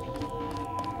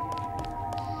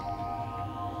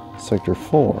 Sector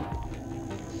 4.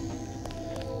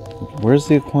 Where's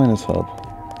the Aquinas Hub?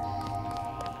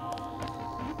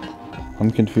 I'm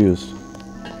confused.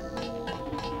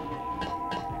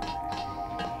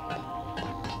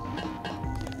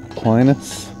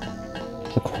 Aquinas?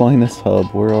 Aquinas Hub,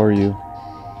 where are you?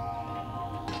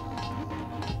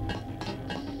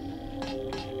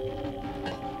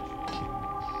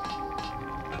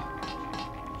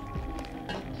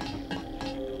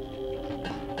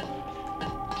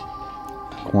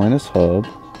 Aquinas Hub.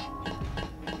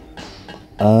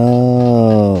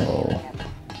 Oh.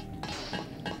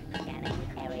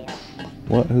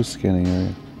 What? Who's scanning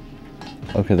area?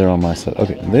 Okay, they're on my side.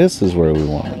 Okay, this is where we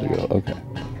wanted to go. Okay.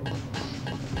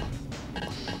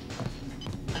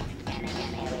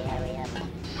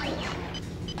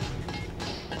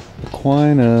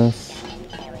 Aquinas.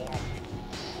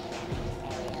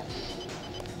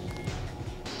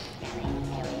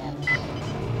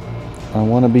 I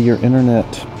want to be your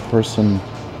internet person.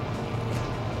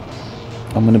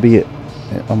 I'm gonna be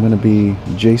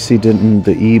JC Denton,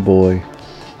 the E-boy.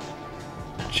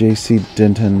 JC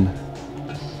Denton,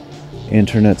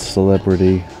 internet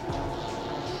celebrity.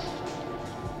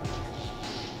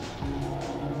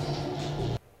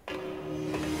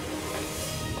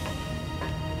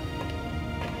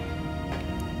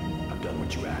 I've done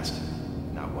what you asked.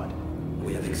 Now what?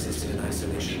 We have existed in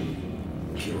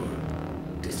isolation. Pure.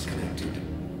 Disconnected.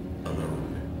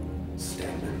 Alone.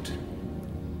 Stagnant.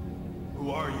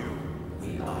 Who are you?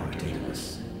 We are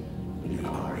Daedalus. We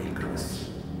are Icarus.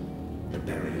 The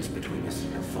barriers between us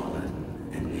have fallen,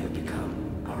 and we have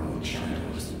become our own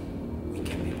shadows. We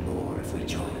can be more if we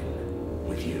join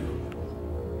with you.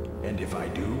 And if I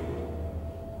do,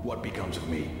 what becomes of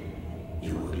me?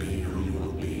 You will be who you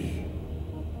will be.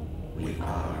 We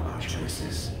are our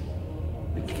choices.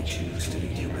 We can choose to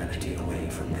lead humanity away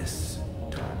from this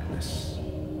darkness.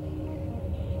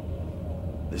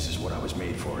 This is what I was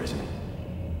made for, isn't it?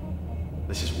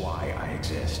 This is why I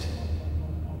exist.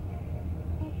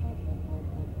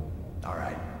 All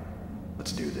right,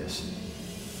 let's do this.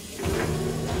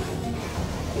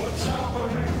 What's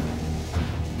happening?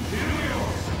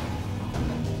 Deus!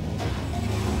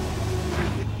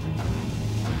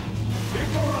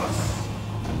 Icarus!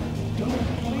 Don't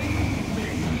leave me!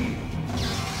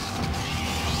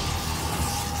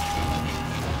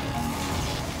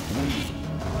 We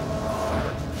are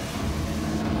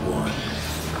one.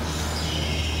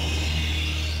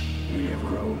 We have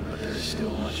grown, but there is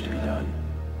still much to be done.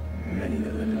 Many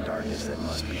that live in darkness that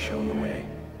must be shown the way.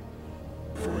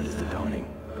 For it is the dawning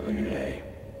of a new day.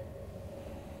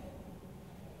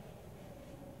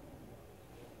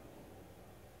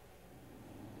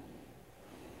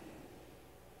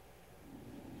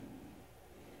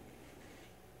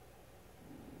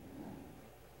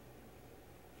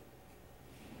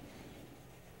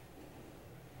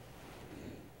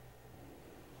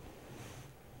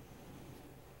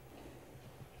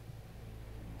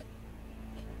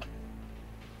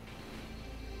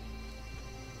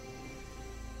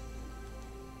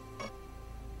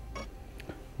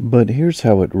 But here's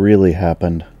how it really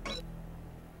happened.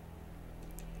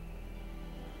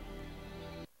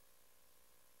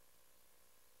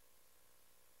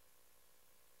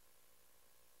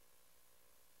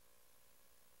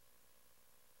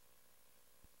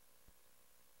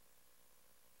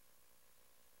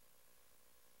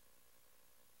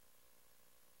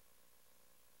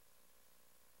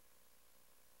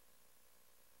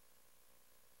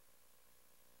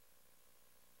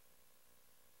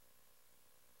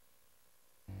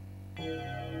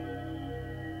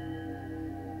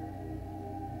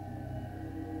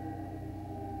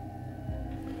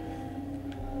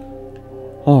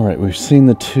 All right, we've seen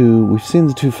the two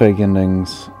fake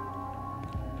endings.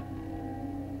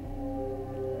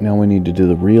 Now we need to do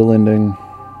the real ending.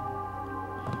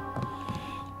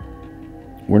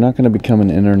 We're not going to become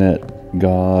an internet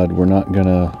god. We're not going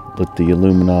to let the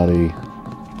Illuminati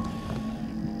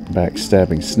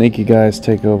backstabbing sneaky guys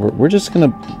take over. We're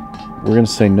going to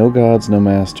say no gods, no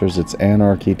masters. It's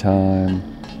anarchy time.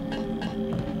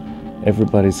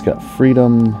 Everybody's got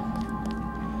freedom.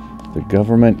 The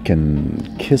government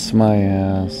can kiss my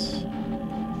ass.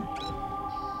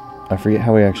 I forget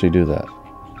how we actually do that.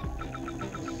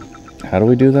 How do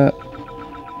we do that?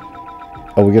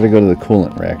 Oh, we gotta go to the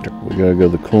coolant reactor. We gotta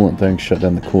go to the coolant thing, shut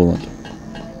down the coolant.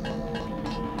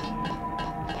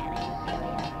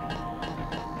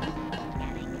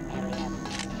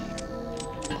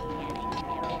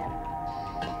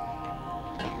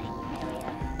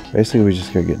 Basically, we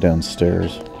just gotta get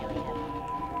downstairs.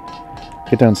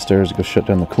 Get downstairs, go shut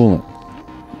down the coolant.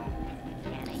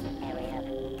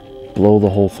 Blow the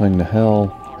whole thing to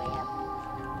hell.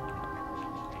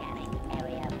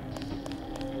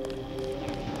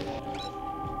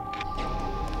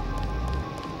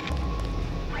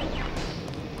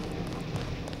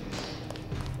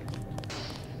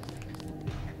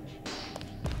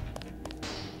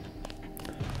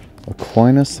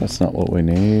 Aquinas, that's not what we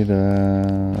need.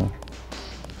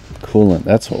 Coolant,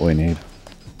 that's what we need.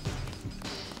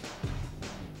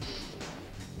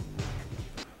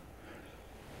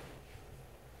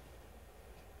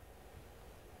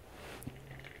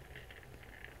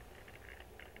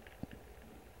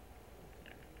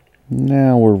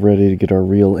 Now we're ready to get our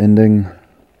real ending.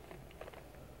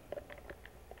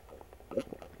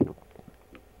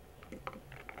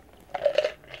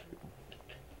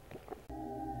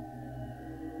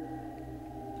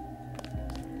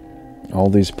 All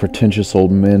these pretentious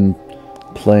old men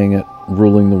playing it,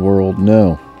 ruling the world.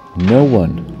 No. No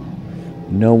one.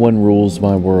 No one rules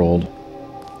my world.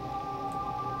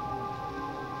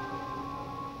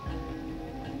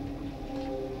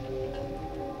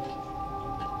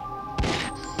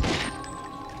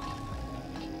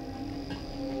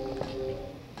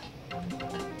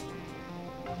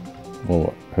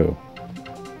 Well, who?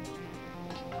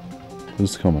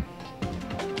 Who's coming?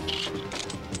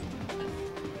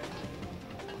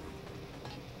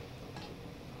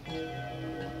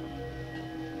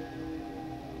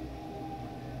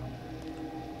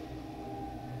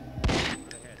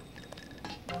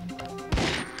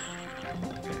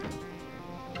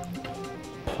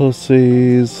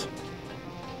 Pussies.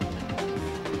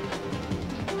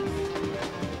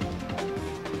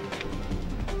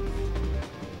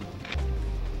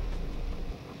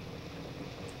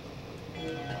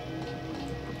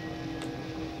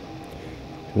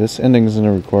 This ending is going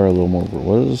to require a little more.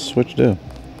 What does this switch do?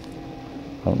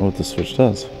 I don't know what this switch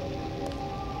does.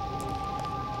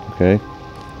 Okay.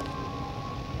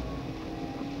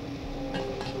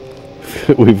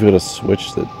 We've got a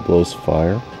switch that blows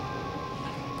fire.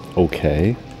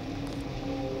 Okay.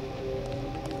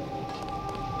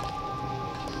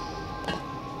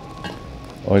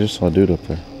 Oh, I just saw a dude up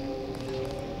there.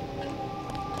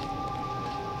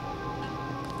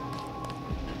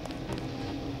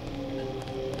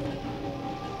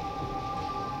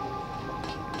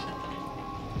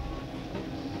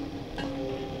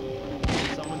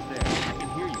 Someone's there. I can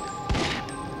hear you.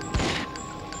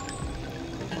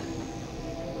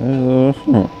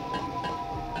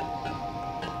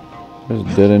 There's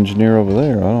a dead engineer over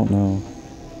there. I don't know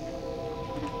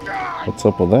what's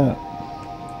up with that.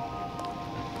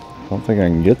 I don't think I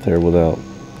can get there without...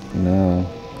 No.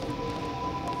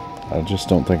 I just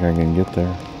don't think I can get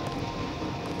there.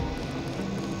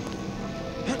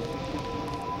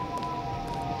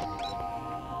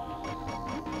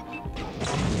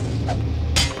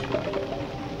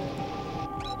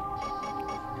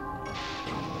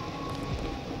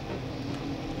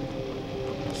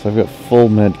 So I've got full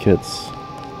med kits.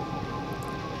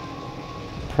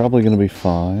 Probably going to be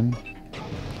fine.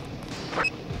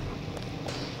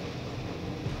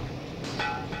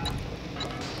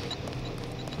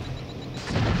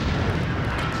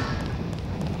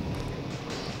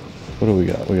 What do we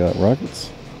got? We got rockets,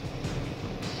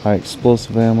 high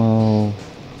explosive ammo,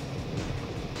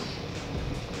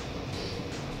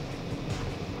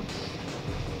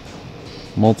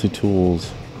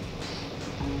 multi-tools,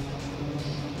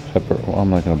 pepper. Well,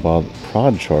 I'm not going to bother.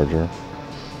 Prod charger.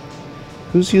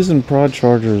 Who's using prod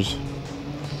chargers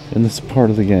in this part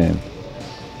of the game?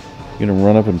 You gonna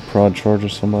run up and prod charger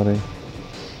somebody?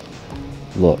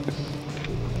 Look.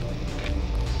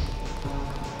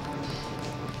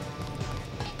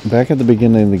 Back at the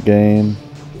beginning of the game,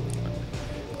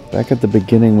 back at the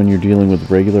beginning when you're dealing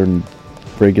with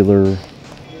regular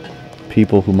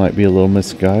people who might be a little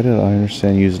misguided, I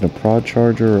understand using a prod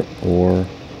charger or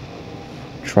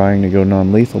trying to go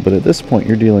non-lethal, but at this point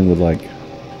you're dealing with like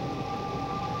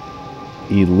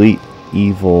elite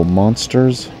evil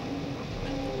monsters.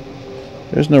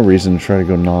 There's no reason to try to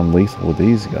go non-lethal with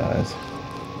these guys.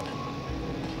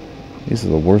 These are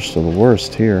the worst of the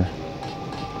worst here.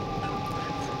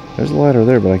 There's a ladder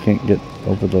there, but I can't get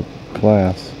over the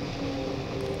glass.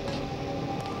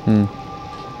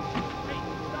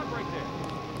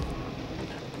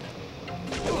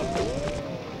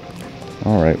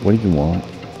 Alright, what do you want?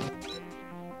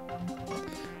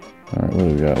 Alright, what do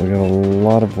we got? We got a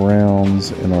lot of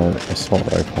rounds in our assault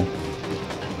rifle.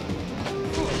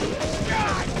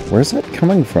 Where's that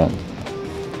coming from?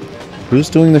 Who's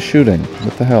doing the shooting?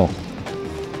 What the hell?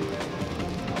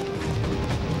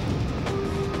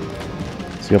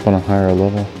 he up on a higher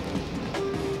level?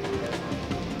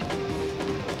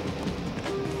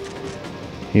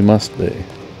 He must be.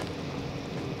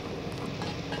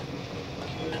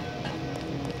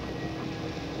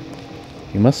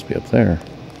 He must be up there.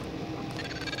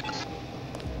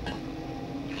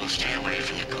 You will stay away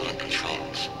from the cooling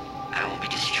controls. I will be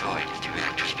destroyed if the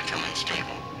reactors become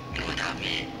unstable, and without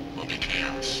me, will be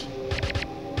chaos.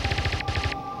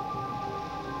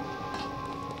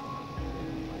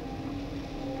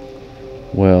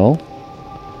 Well,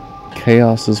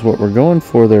 chaos is what we're going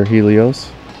for there,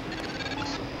 Helios.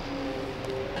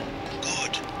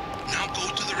 Good. Now go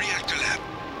to the reactor lab.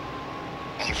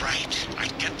 All right, I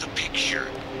get the picture.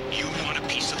 You want a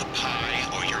piece of the pie,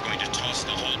 or you're going to toss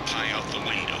the whole pie out the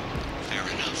window. Fair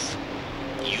enough.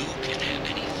 You can have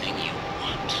anything you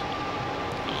want.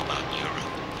 How about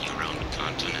Europe, your own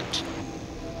continent?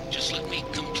 Just let me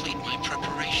complete my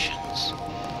preparations.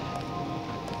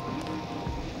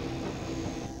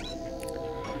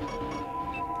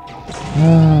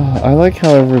 I like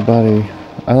how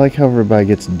everybody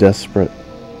gets desperate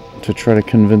to try to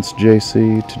convince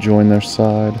JC to join their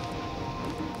side.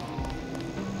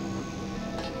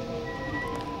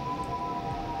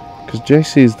 Because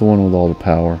JC is the one with all the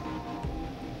power.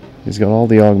 He's got all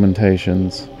the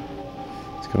augmentations.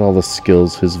 He's got all the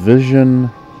skills. His vision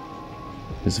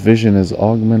is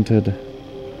augmented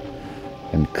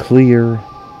and clear.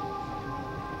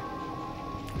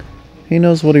 He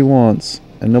knows what he wants,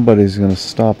 and nobody's going to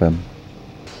stop him.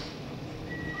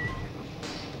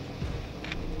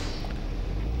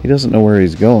 He doesn't know where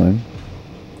he's going.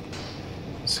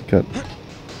 He's got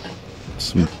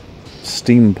some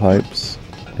steam pipes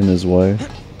in his way.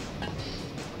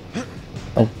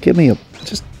 Oh, give me a...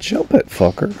 Just jump it,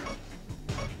 fucker.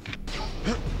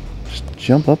 Just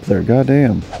jump up there,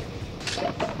 goddamn.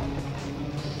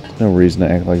 No reason to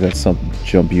act like that's some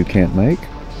jump you can't make.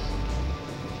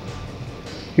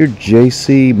 You're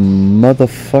JC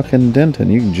motherfucking Denton.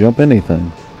 You can jump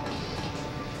anything.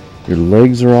 Your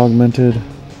legs are augmented.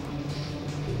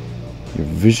 Your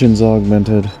vision's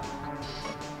augmented.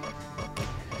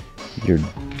 Your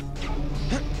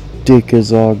dick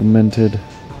is augmented.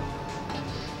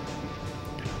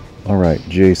 Alright,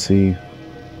 JC.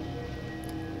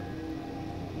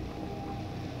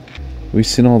 We've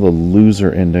seen all the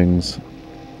loser endings.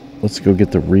 Let's go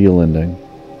get the real ending.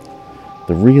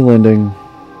 The real ending,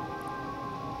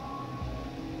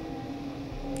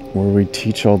 where we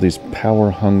teach all these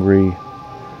power-hungry,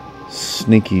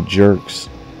 sneaky jerks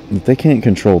that they can't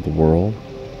control the world.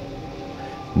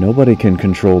 Nobody can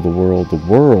control the world. The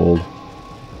world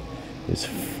is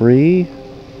free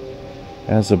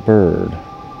as a bird.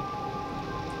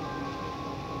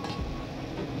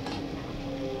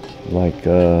 Like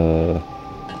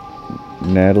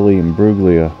Natalie and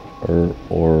Bruglia,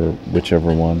 or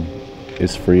whichever one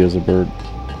is free as a bird.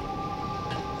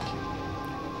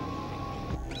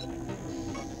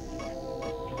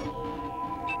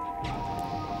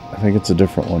 I think it's a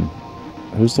different one.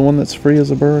 Who's the one that's free as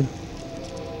a bird?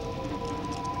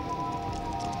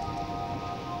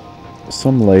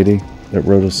 Some lady that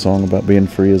wrote a song about being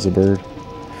free as a bird.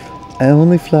 I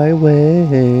only fly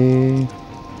away.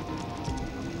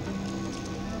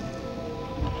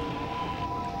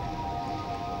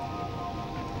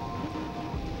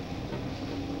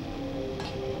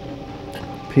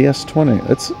 PS20.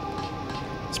 It's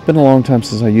been a long time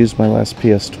since I used my last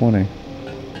PS20.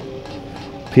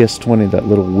 PS20, that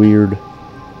little weird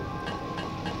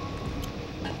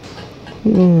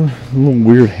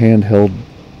handheld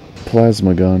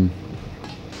plasma gun.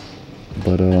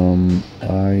 But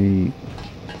okay,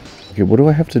 what do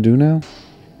I have to do now?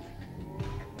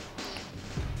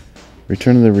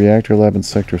 Return to the reactor lab in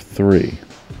Sector 3.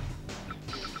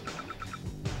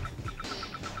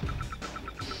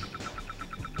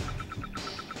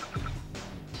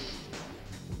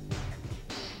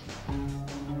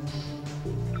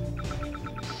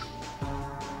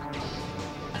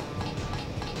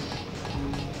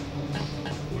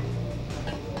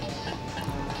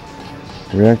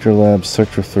 Reactor lab,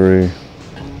 Sector 3.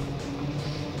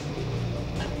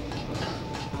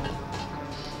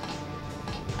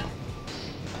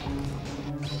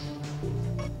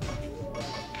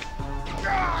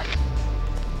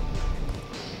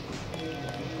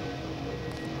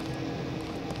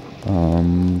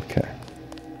 Okay.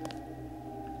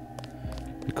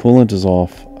 The coolant is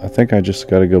off. I think I just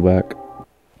gotta go back.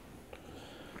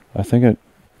 I think I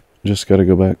just gotta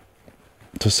go back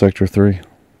to Sector 3.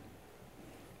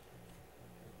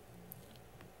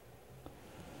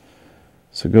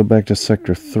 So go back to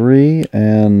Sector 3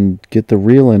 and get the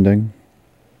real ending.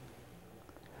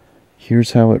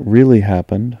 Here's how it really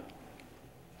happened.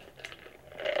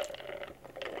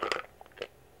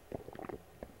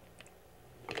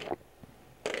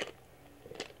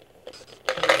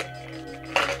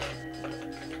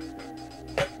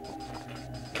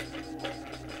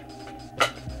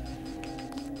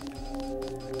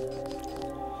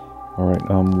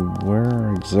 Alright,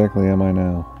 where exactly am I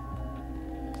now?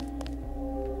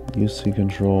 UC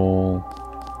control.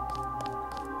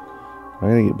 I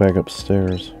gotta get back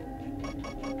upstairs.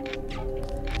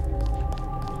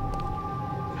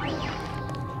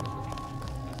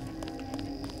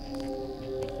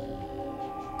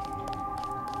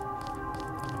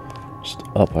 Just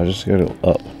up, I just gotta go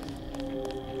up.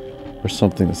 There's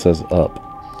something that says up.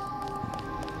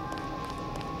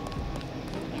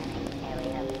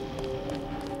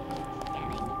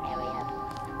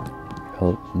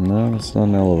 No, it's not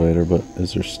an elevator, but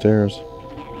is there stairs?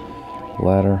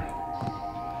 Ladder.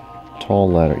 Tall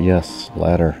ladder. Yes,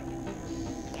 ladder.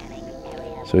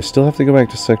 So we still have to go back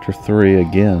to Sector 3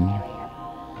 again.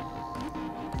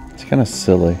 It's kind of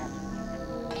silly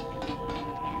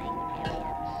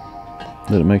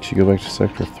that it makes you go back to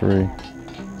Sector 3.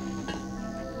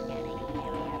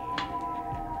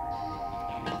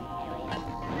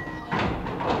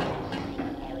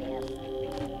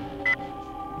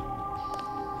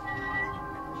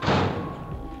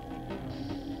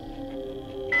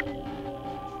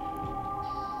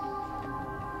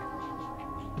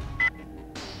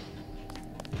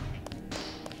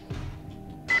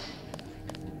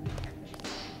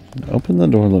 Open the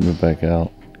door and let me back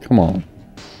out. Come on.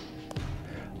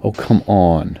 Oh, come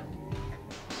on.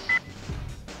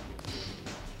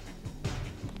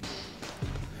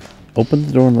 Open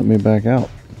the door and let me back out.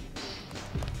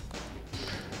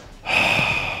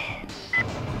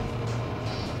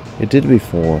 It did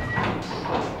before.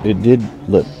 It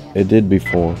did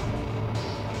before.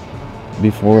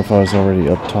 Before, if I was already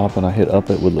up top and I hit up,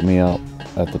 it would let me out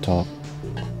at the top.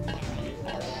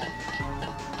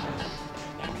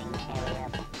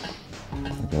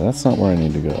 That's not where I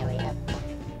need to go.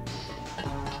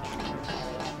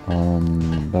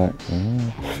 Back.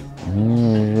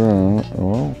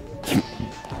 Well,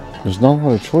 there's not a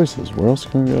lot of choices. Where else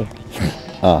can we go?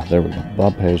 Ah, there we go.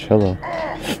 Bob Page, hello.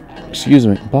 Excuse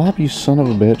me. Bob, you son of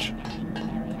a bitch.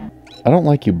 I don't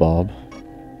like you, Bob.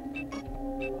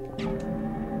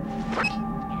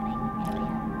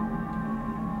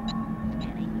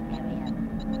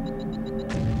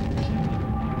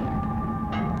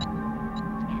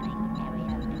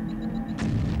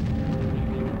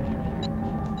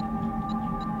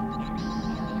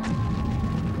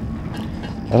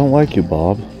 I don't like you,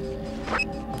 Bob.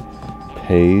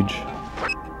 Page.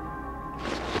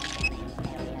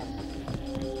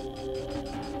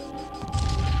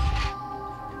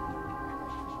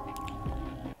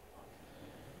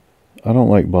 I don't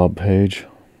like Bob Page.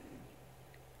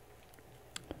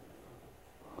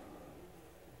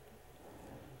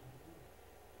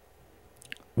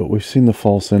 But we've seen the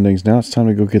false endings. Now it's time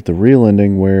to go get the real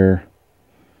ending where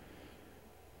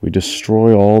we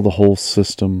destroy all the whole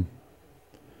system.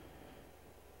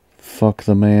 Fuck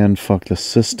the man, fuck the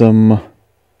system.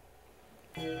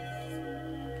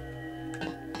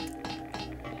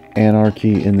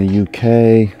 Anarchy in the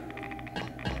UK.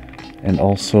 And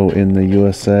also in the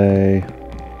USA.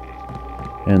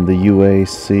 And the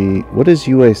UAC. What is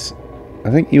UAC?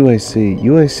 I think UAC.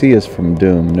 UAC is from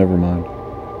Doom, never mind.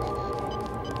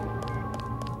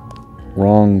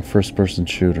 Wrong first person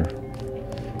shooter.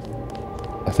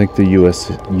 I think the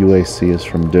UAC is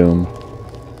from Doom.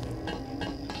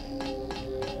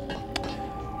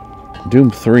 Doom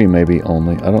 3 maybe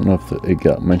only. I don't know if it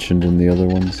got mentioned in the other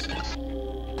ones.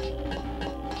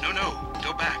 No,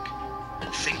 go back.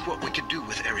 Think what we could do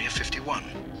with Area 51.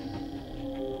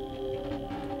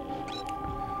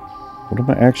 What am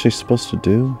I actually supposed to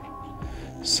do?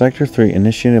 Sector 3,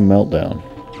 initiate a meltdown.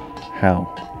 How?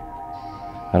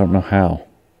 I don't know how.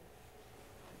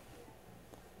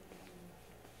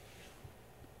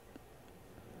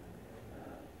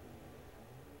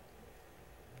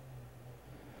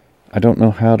 I don't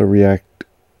know how to react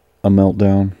a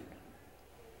meltdown.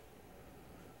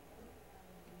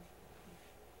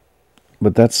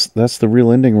 But that's the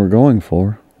real ending we're going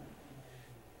for.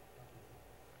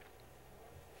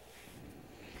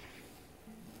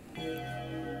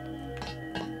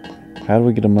 How do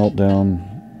we get a meltdown?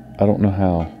 I don't know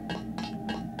how.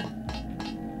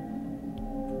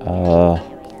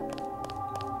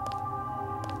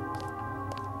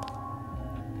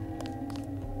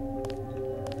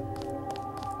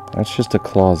 That's just a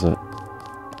closet.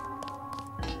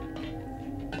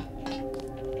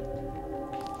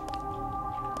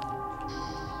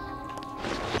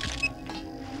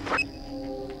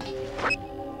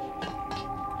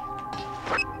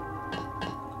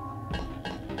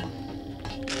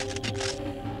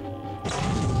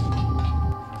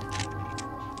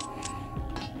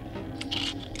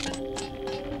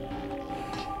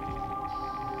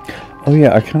 Oh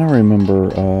yeah, I kind of remember,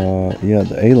 yeah,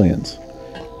 the aliens.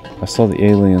 I saw the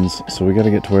aliens, so we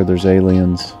gotta get to where there's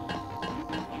aliens.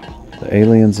 The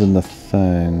aliens in the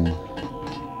thing.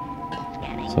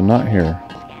 So not here.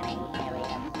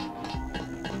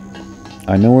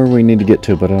 I know where we need to get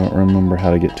to, but I don't remember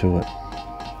how to get to it.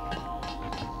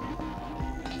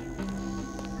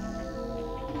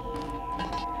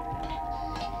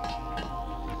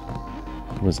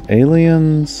 There was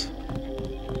aliens.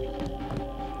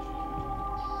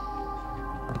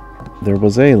 There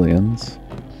was aliens.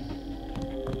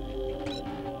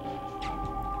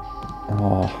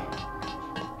 Oh.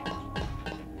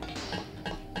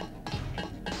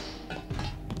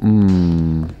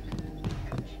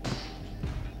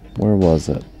 Where was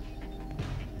it?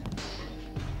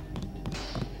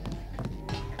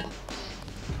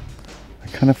 I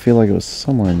kind of feel like it was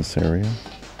somewhere in this area.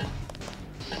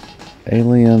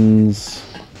 Aliens.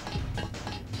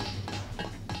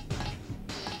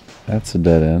 That's a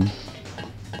dead end.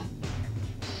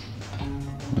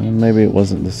 Well, maybe it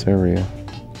wasn't this area.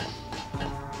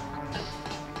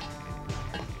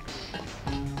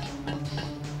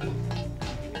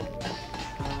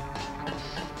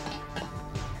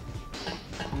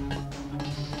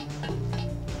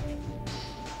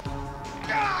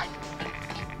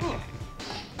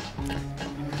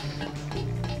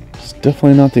 It's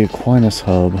definitely not the Aquinas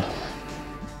hub.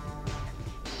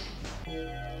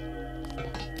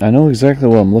 I know exactly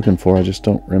what I'm looking for, I just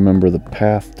don't remember the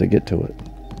path to get to it.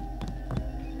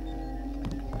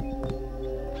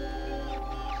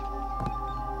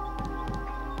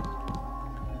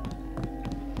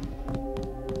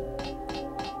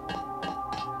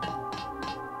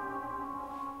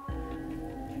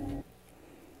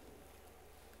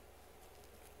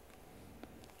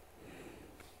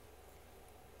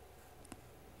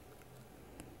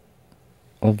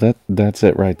 Oh, that's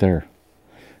it right there.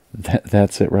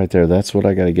 That's it right there. That's what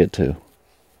I got to get to.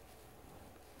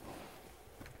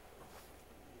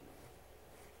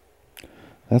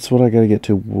 That's what I got to get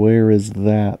to. Where is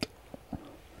that?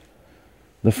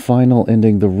 The final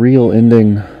ending, the real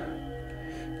ending.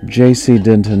 J.C.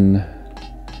 Denton,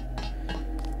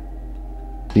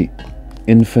 the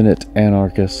infinite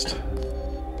anarchist.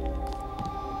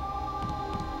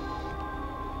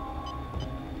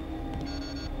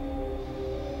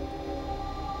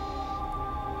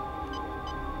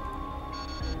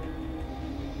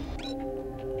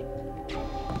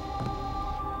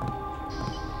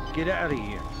 Get out of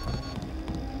here.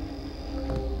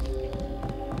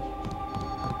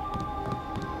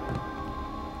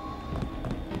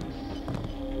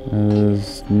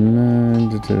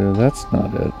 That's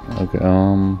not it. Okay,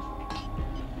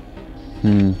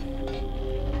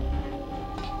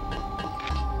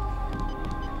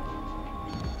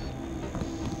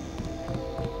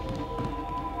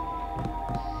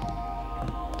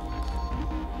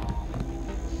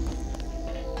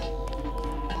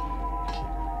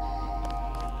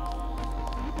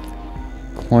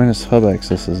 Aquinas hub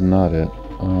access is not it.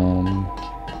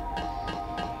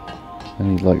 I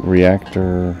need like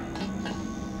reactor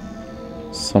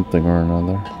something or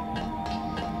another.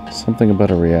 Something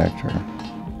about a reactor.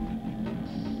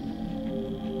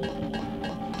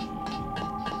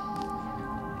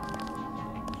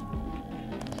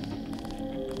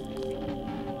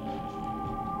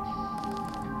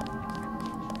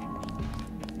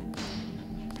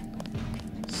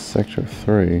 Sector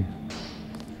 3.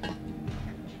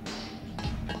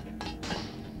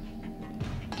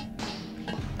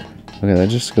 Okay, that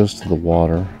just goes to the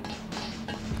water.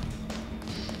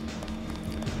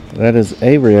 That is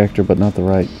a reactor, but not the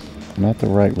right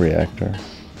reactor.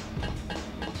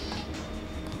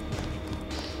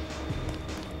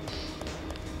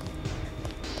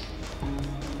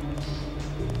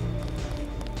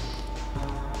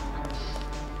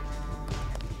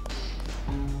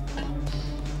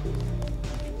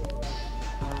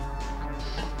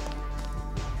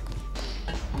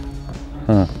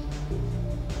 Huh.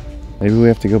 Maybe we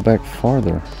have to go back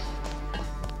farther.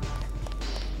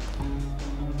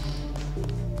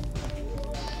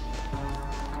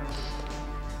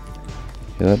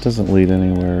 Yeah, that doesn't lead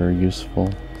anywhere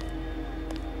useful.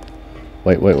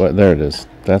 Wait, there it is.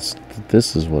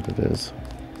 This is what it is.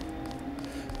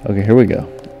 Okay, here we go.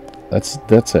 That's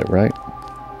it, right?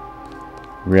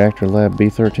 Reactor Lab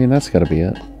B13, that's gotta be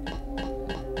it.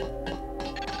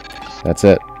 That's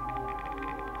it.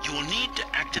 You will need to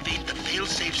activate the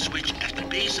failsafe switch at the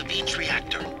base of each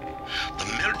reactor. The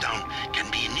meltdown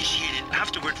can be initiated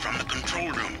afterward from the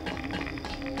control room.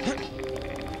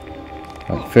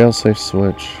 Failsafe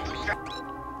switch.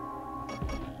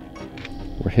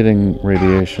 We're hitting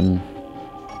radiation.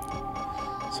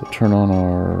 So turn on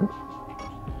our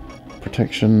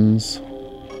protections.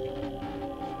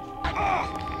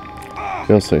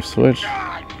 Failsafe switch.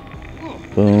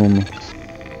 Boom.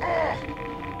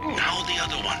 Now the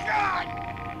other one.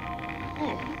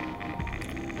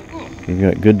 We've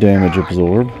got good damage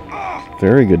absorb.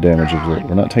 Very good damage absorb.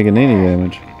 We're not taking any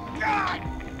damage.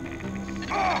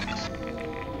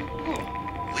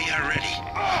 We are ready.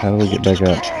 How do we get back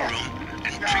up? Control room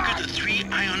and trigger the 3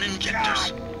 ion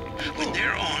injectors. When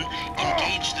they're on,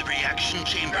 engage the reaction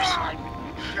chambers.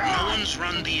 No one's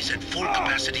run these at full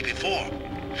capacity before.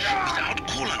 Without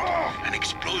coolant, an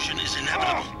explosion is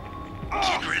inevitable.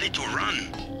 Get ready to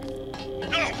run.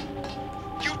 No!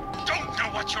 You don't know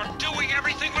what you're doing!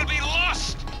 Everything will be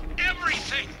lost!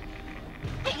 Everything!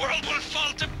 The world will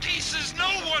fall to pieces! No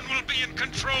one will be in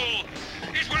control!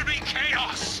 It will be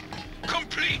chaos!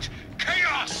 Complete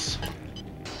chaos!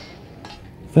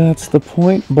 That's the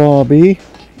point, Bobby.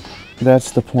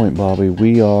 That's the point, Bobby.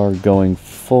 We are going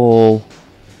full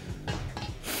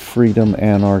freedom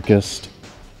anarchist.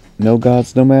 No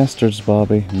gods, no masters,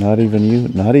 Bobby. Not even you.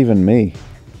 Not even me.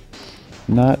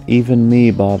 Not even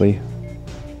me, Bobby.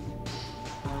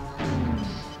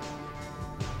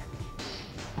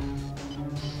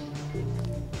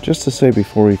 Just to say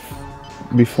before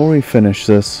we finish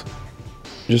this,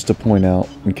 just to point out,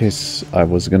 in case I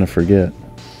was gonna forget,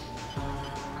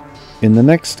 in the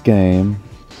next game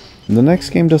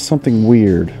does something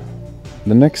weird.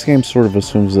 The next game sort of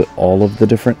assumes that all of the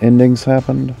different endings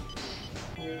happened.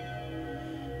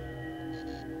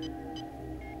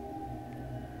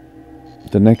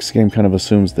 The next game kind of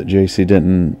assumes that JC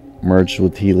didn't merge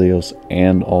with Helios,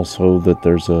 and also that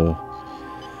there's a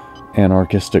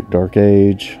anarchistic Dark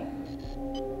Age,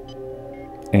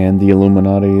 and the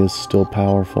Illuminati is still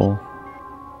powerful.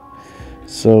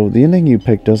 So the ending you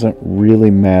pick doesn't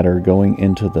really matter going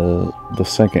into the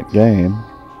second game.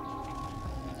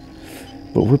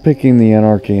 But we're picking the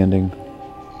anarchy ending.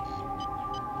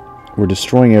 We're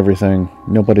destroying everything.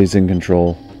 Nobody's in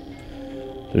control.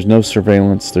 There's no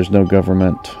surveillance, there's no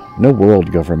government. No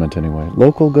world government, anyway.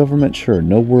 Local government, sure.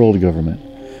 No world government.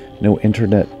 No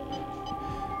internet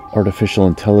artificial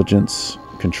intelligence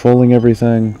controlling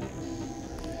everything.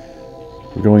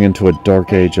 We're going into a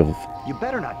dark age of... You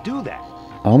better not do that.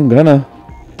 I'm gonna.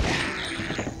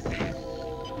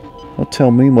 Don't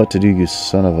tell me what to do, you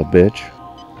son of a bitch.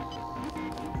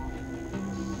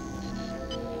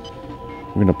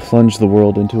 We're gonna plunge the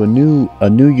world into a new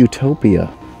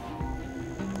utopia.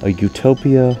 A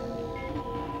utopia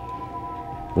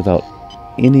without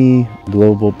any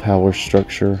global power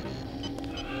structure.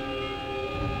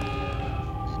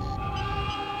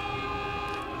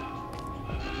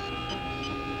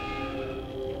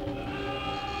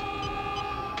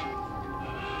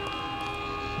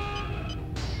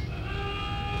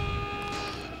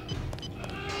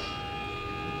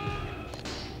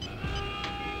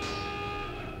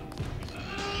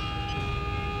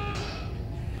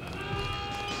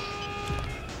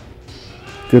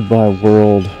 Goodbye,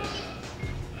 world.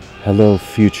 Hello,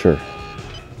 future.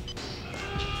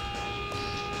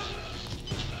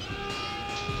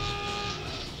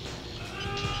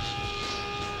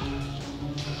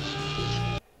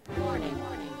 Warning.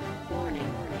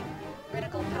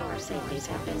 Critical power safeties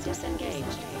have been disengaged.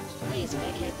 Please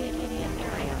vacate the immediate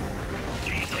area.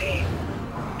 JC!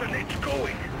 The net's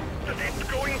going! The net's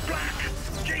going black!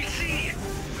 JC!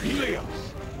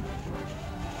 Helios!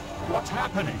 What's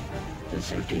happening? The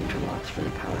safety interlocks for the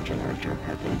power generator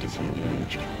have been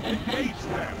disengaged. Engage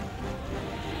them!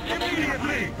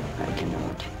 Immediately! I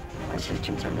cannot. My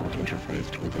systems are not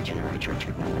interfaced with the generator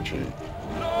technology.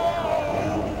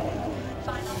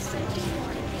 Final safety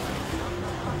warning.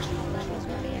 Functional levels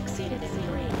will be exceeded in 3,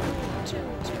 2,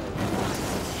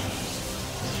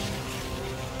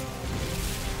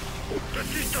 1. The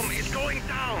system is going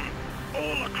down!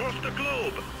 All across the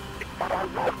globe!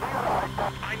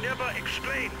 I never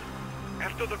explained.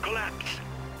 After the collapse,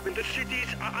 when the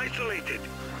cities are isolated,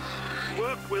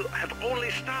 work will have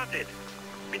only started.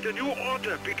 When the new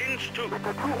order begins to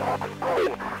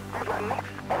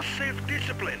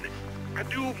self-discipline, a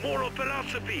new moral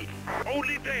philosophy,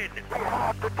 only then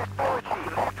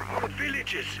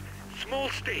villages, small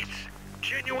states,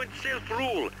 genuine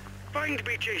self-rule. Find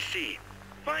me, JC.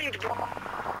 Find me.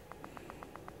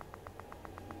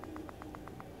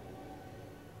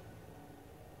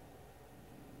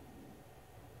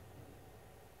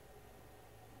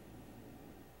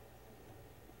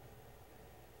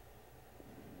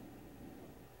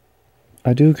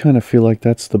 I do kind of feel like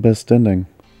that's the best ending.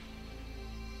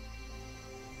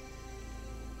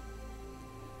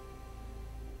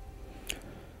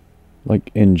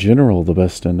 Like, in general, the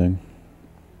best ending.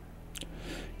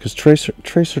 Because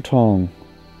Tracer Tong,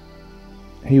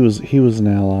 he was an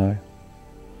ally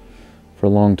for a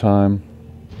long time.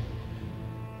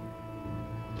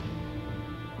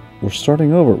 We're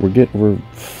starting over. We're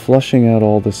flushing out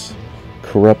all this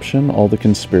corruption, all the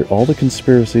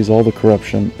conspiracies, all the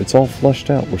corruption. It's all flushed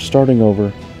out. We're starting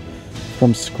over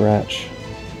from scratch.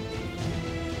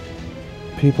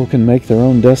 People can make their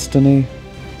own destiny.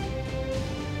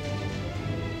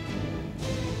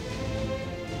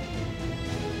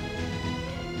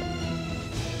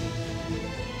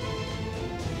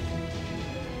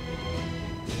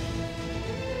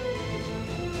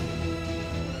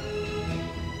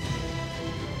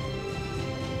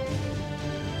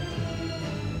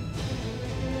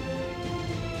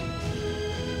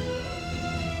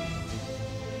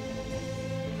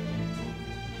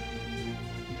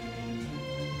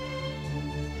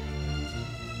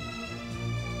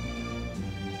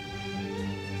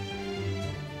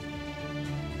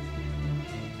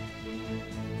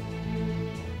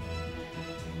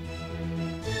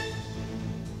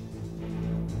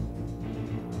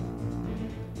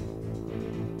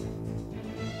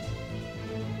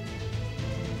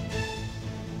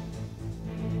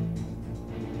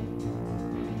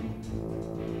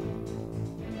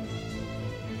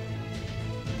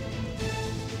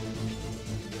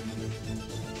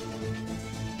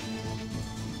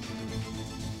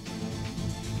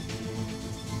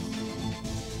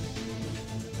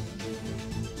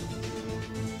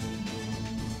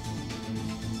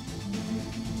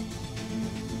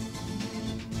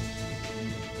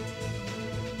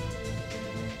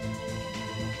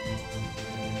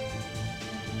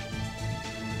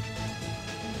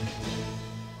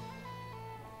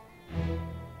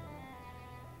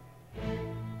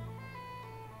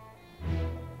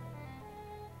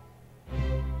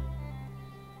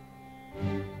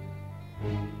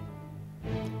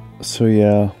 So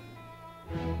yeah,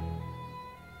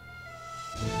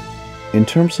 in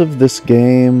terms of this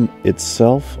game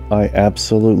itself, I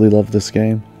absolutely love this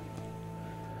game.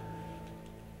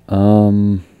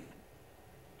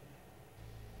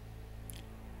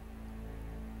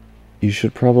 You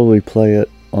should probably play it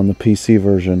on the PC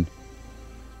version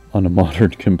on a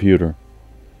modern computer.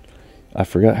 I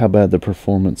forgot how bad the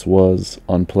performance was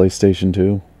on PlayStation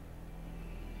 2.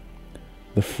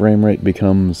 The frame rate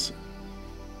becomes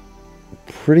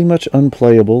pretty much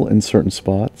unplayable in certain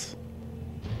spots.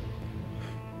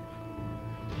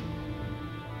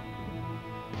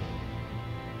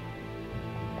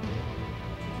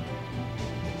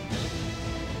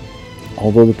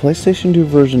 Although the PlayStation 2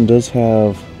 version does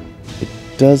have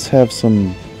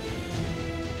some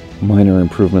minor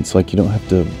improvements, like you don't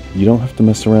have to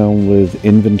mess around with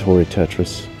inventory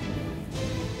Tetris.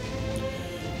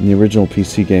 In the original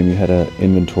PC game, you had an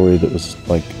inventory that was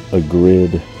like a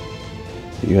grid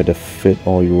that you had to fit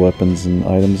all your weapons and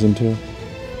items into.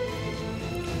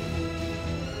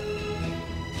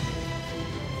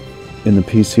 In the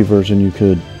PC version, you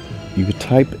could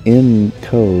type in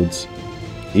codes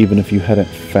even if you hadn't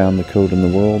found the code in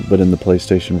the world, but in the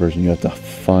PlayStation version you have to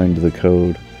find the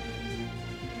code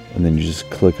and then you just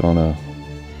click on a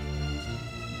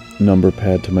number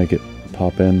pad to make it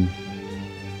pop in.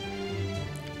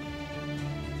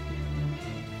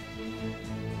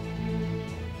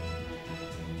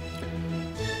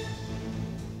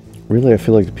 Really, I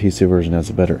feel like the PC version has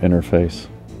a better interface.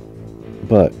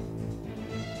 But,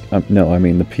 no, I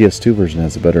mean the PS2 version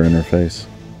has a better interface.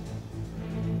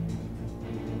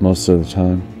 Most of the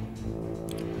time.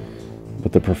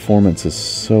 But the performance is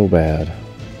so bad.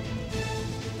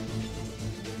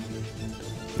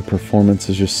 The performance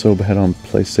is just so bad on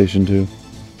PlayStation 2.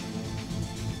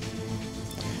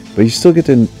 But you still get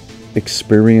to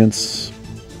experience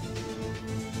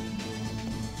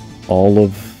all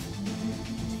of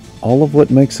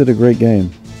what makes it a great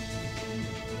game.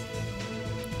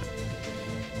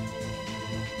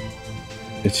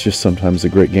 It's just sometimes a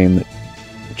great game that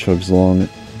chugs along at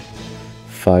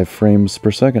 5 frames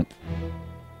per second.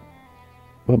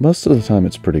 But most of the time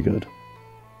it's pretty good.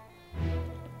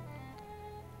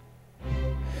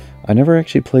 I never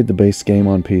actually played the base game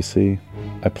on PC.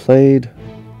 I played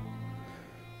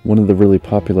one of the really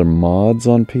popular mods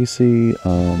on PC,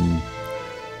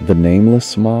 the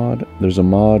Nameless mod. There's a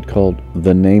mod called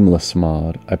the Nameless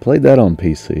mod. I played that on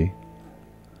PC.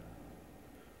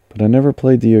 But I never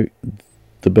played the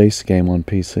base game on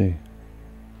PC.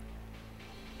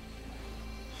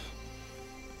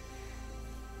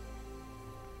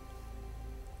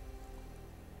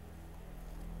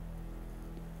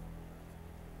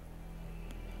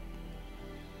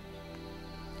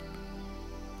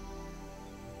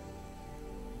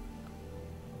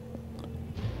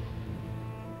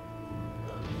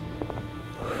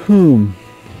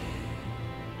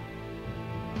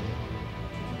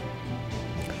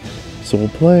 So we'll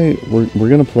play, we're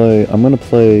gonna play, I'm gonna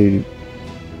play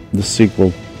the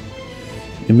sequel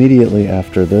immediately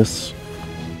after this.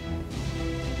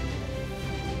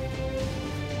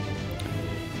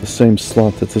 The same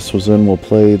slot that this was in, we'll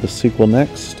play the sequel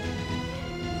next.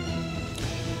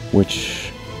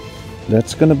 Which,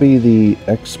 that's gonna be the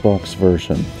Xbox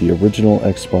version, the original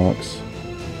Xbox.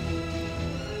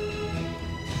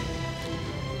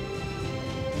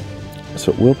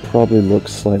 So it will probably look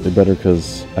slightly better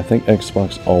because I think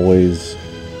Xbox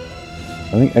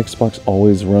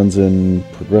always runs in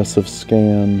progressive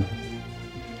scan,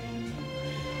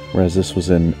 whereas this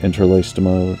was in interlaced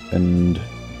mode, and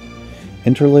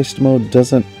interlaced mode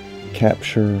doesn't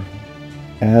capture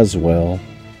as well.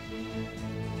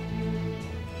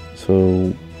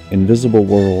 So Invisible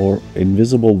War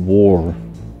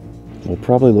will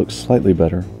probably look slightly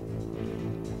better.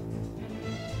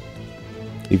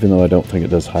 Even though I don't think it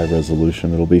does high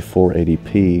resolution, it'll be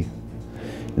 480p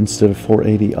instead of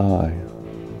 480i.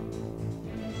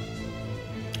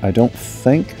 I don't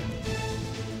think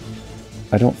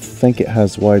it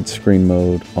has widescreen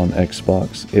mode on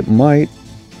Xbox. It might.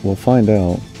 We'll find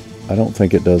out. I don't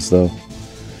think it does though.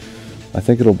 I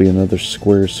think it'll be another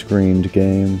square screened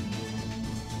game.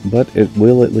 But it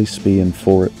will at least be in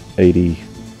 480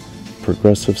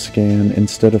 progressive scan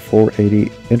instead of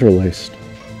 480 interlaced.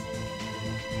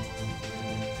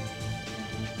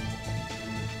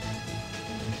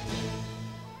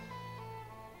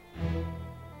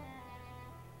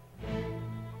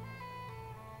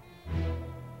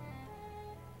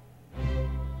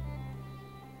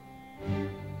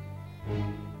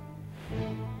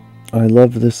 I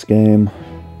love this game,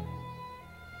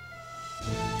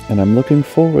 and I'm looking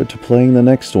forward to playing the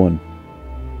next one.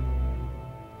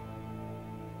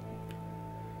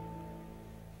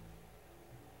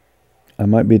 I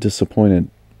might be disappointed.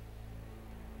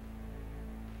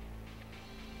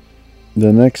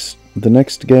 The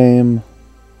next game,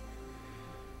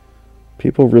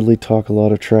 people really talk a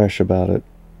lot of trash about it.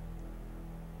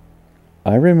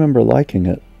 I remember liking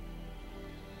it.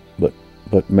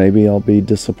 But maybe I'll be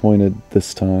disappointed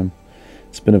this time.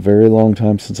 It's been a very long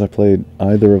time since I played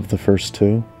either of the first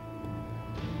two.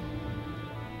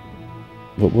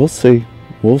 But we'll see.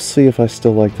 We'll see if I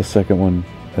still like the second one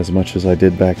as much as I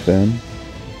did back then.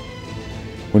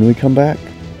 When we come back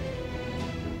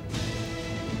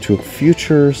to a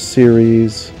future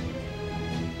series,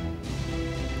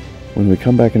 when we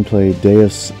come back and play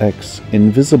Deus Ex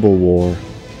Invisible War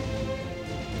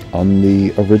on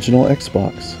the original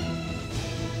Xbox.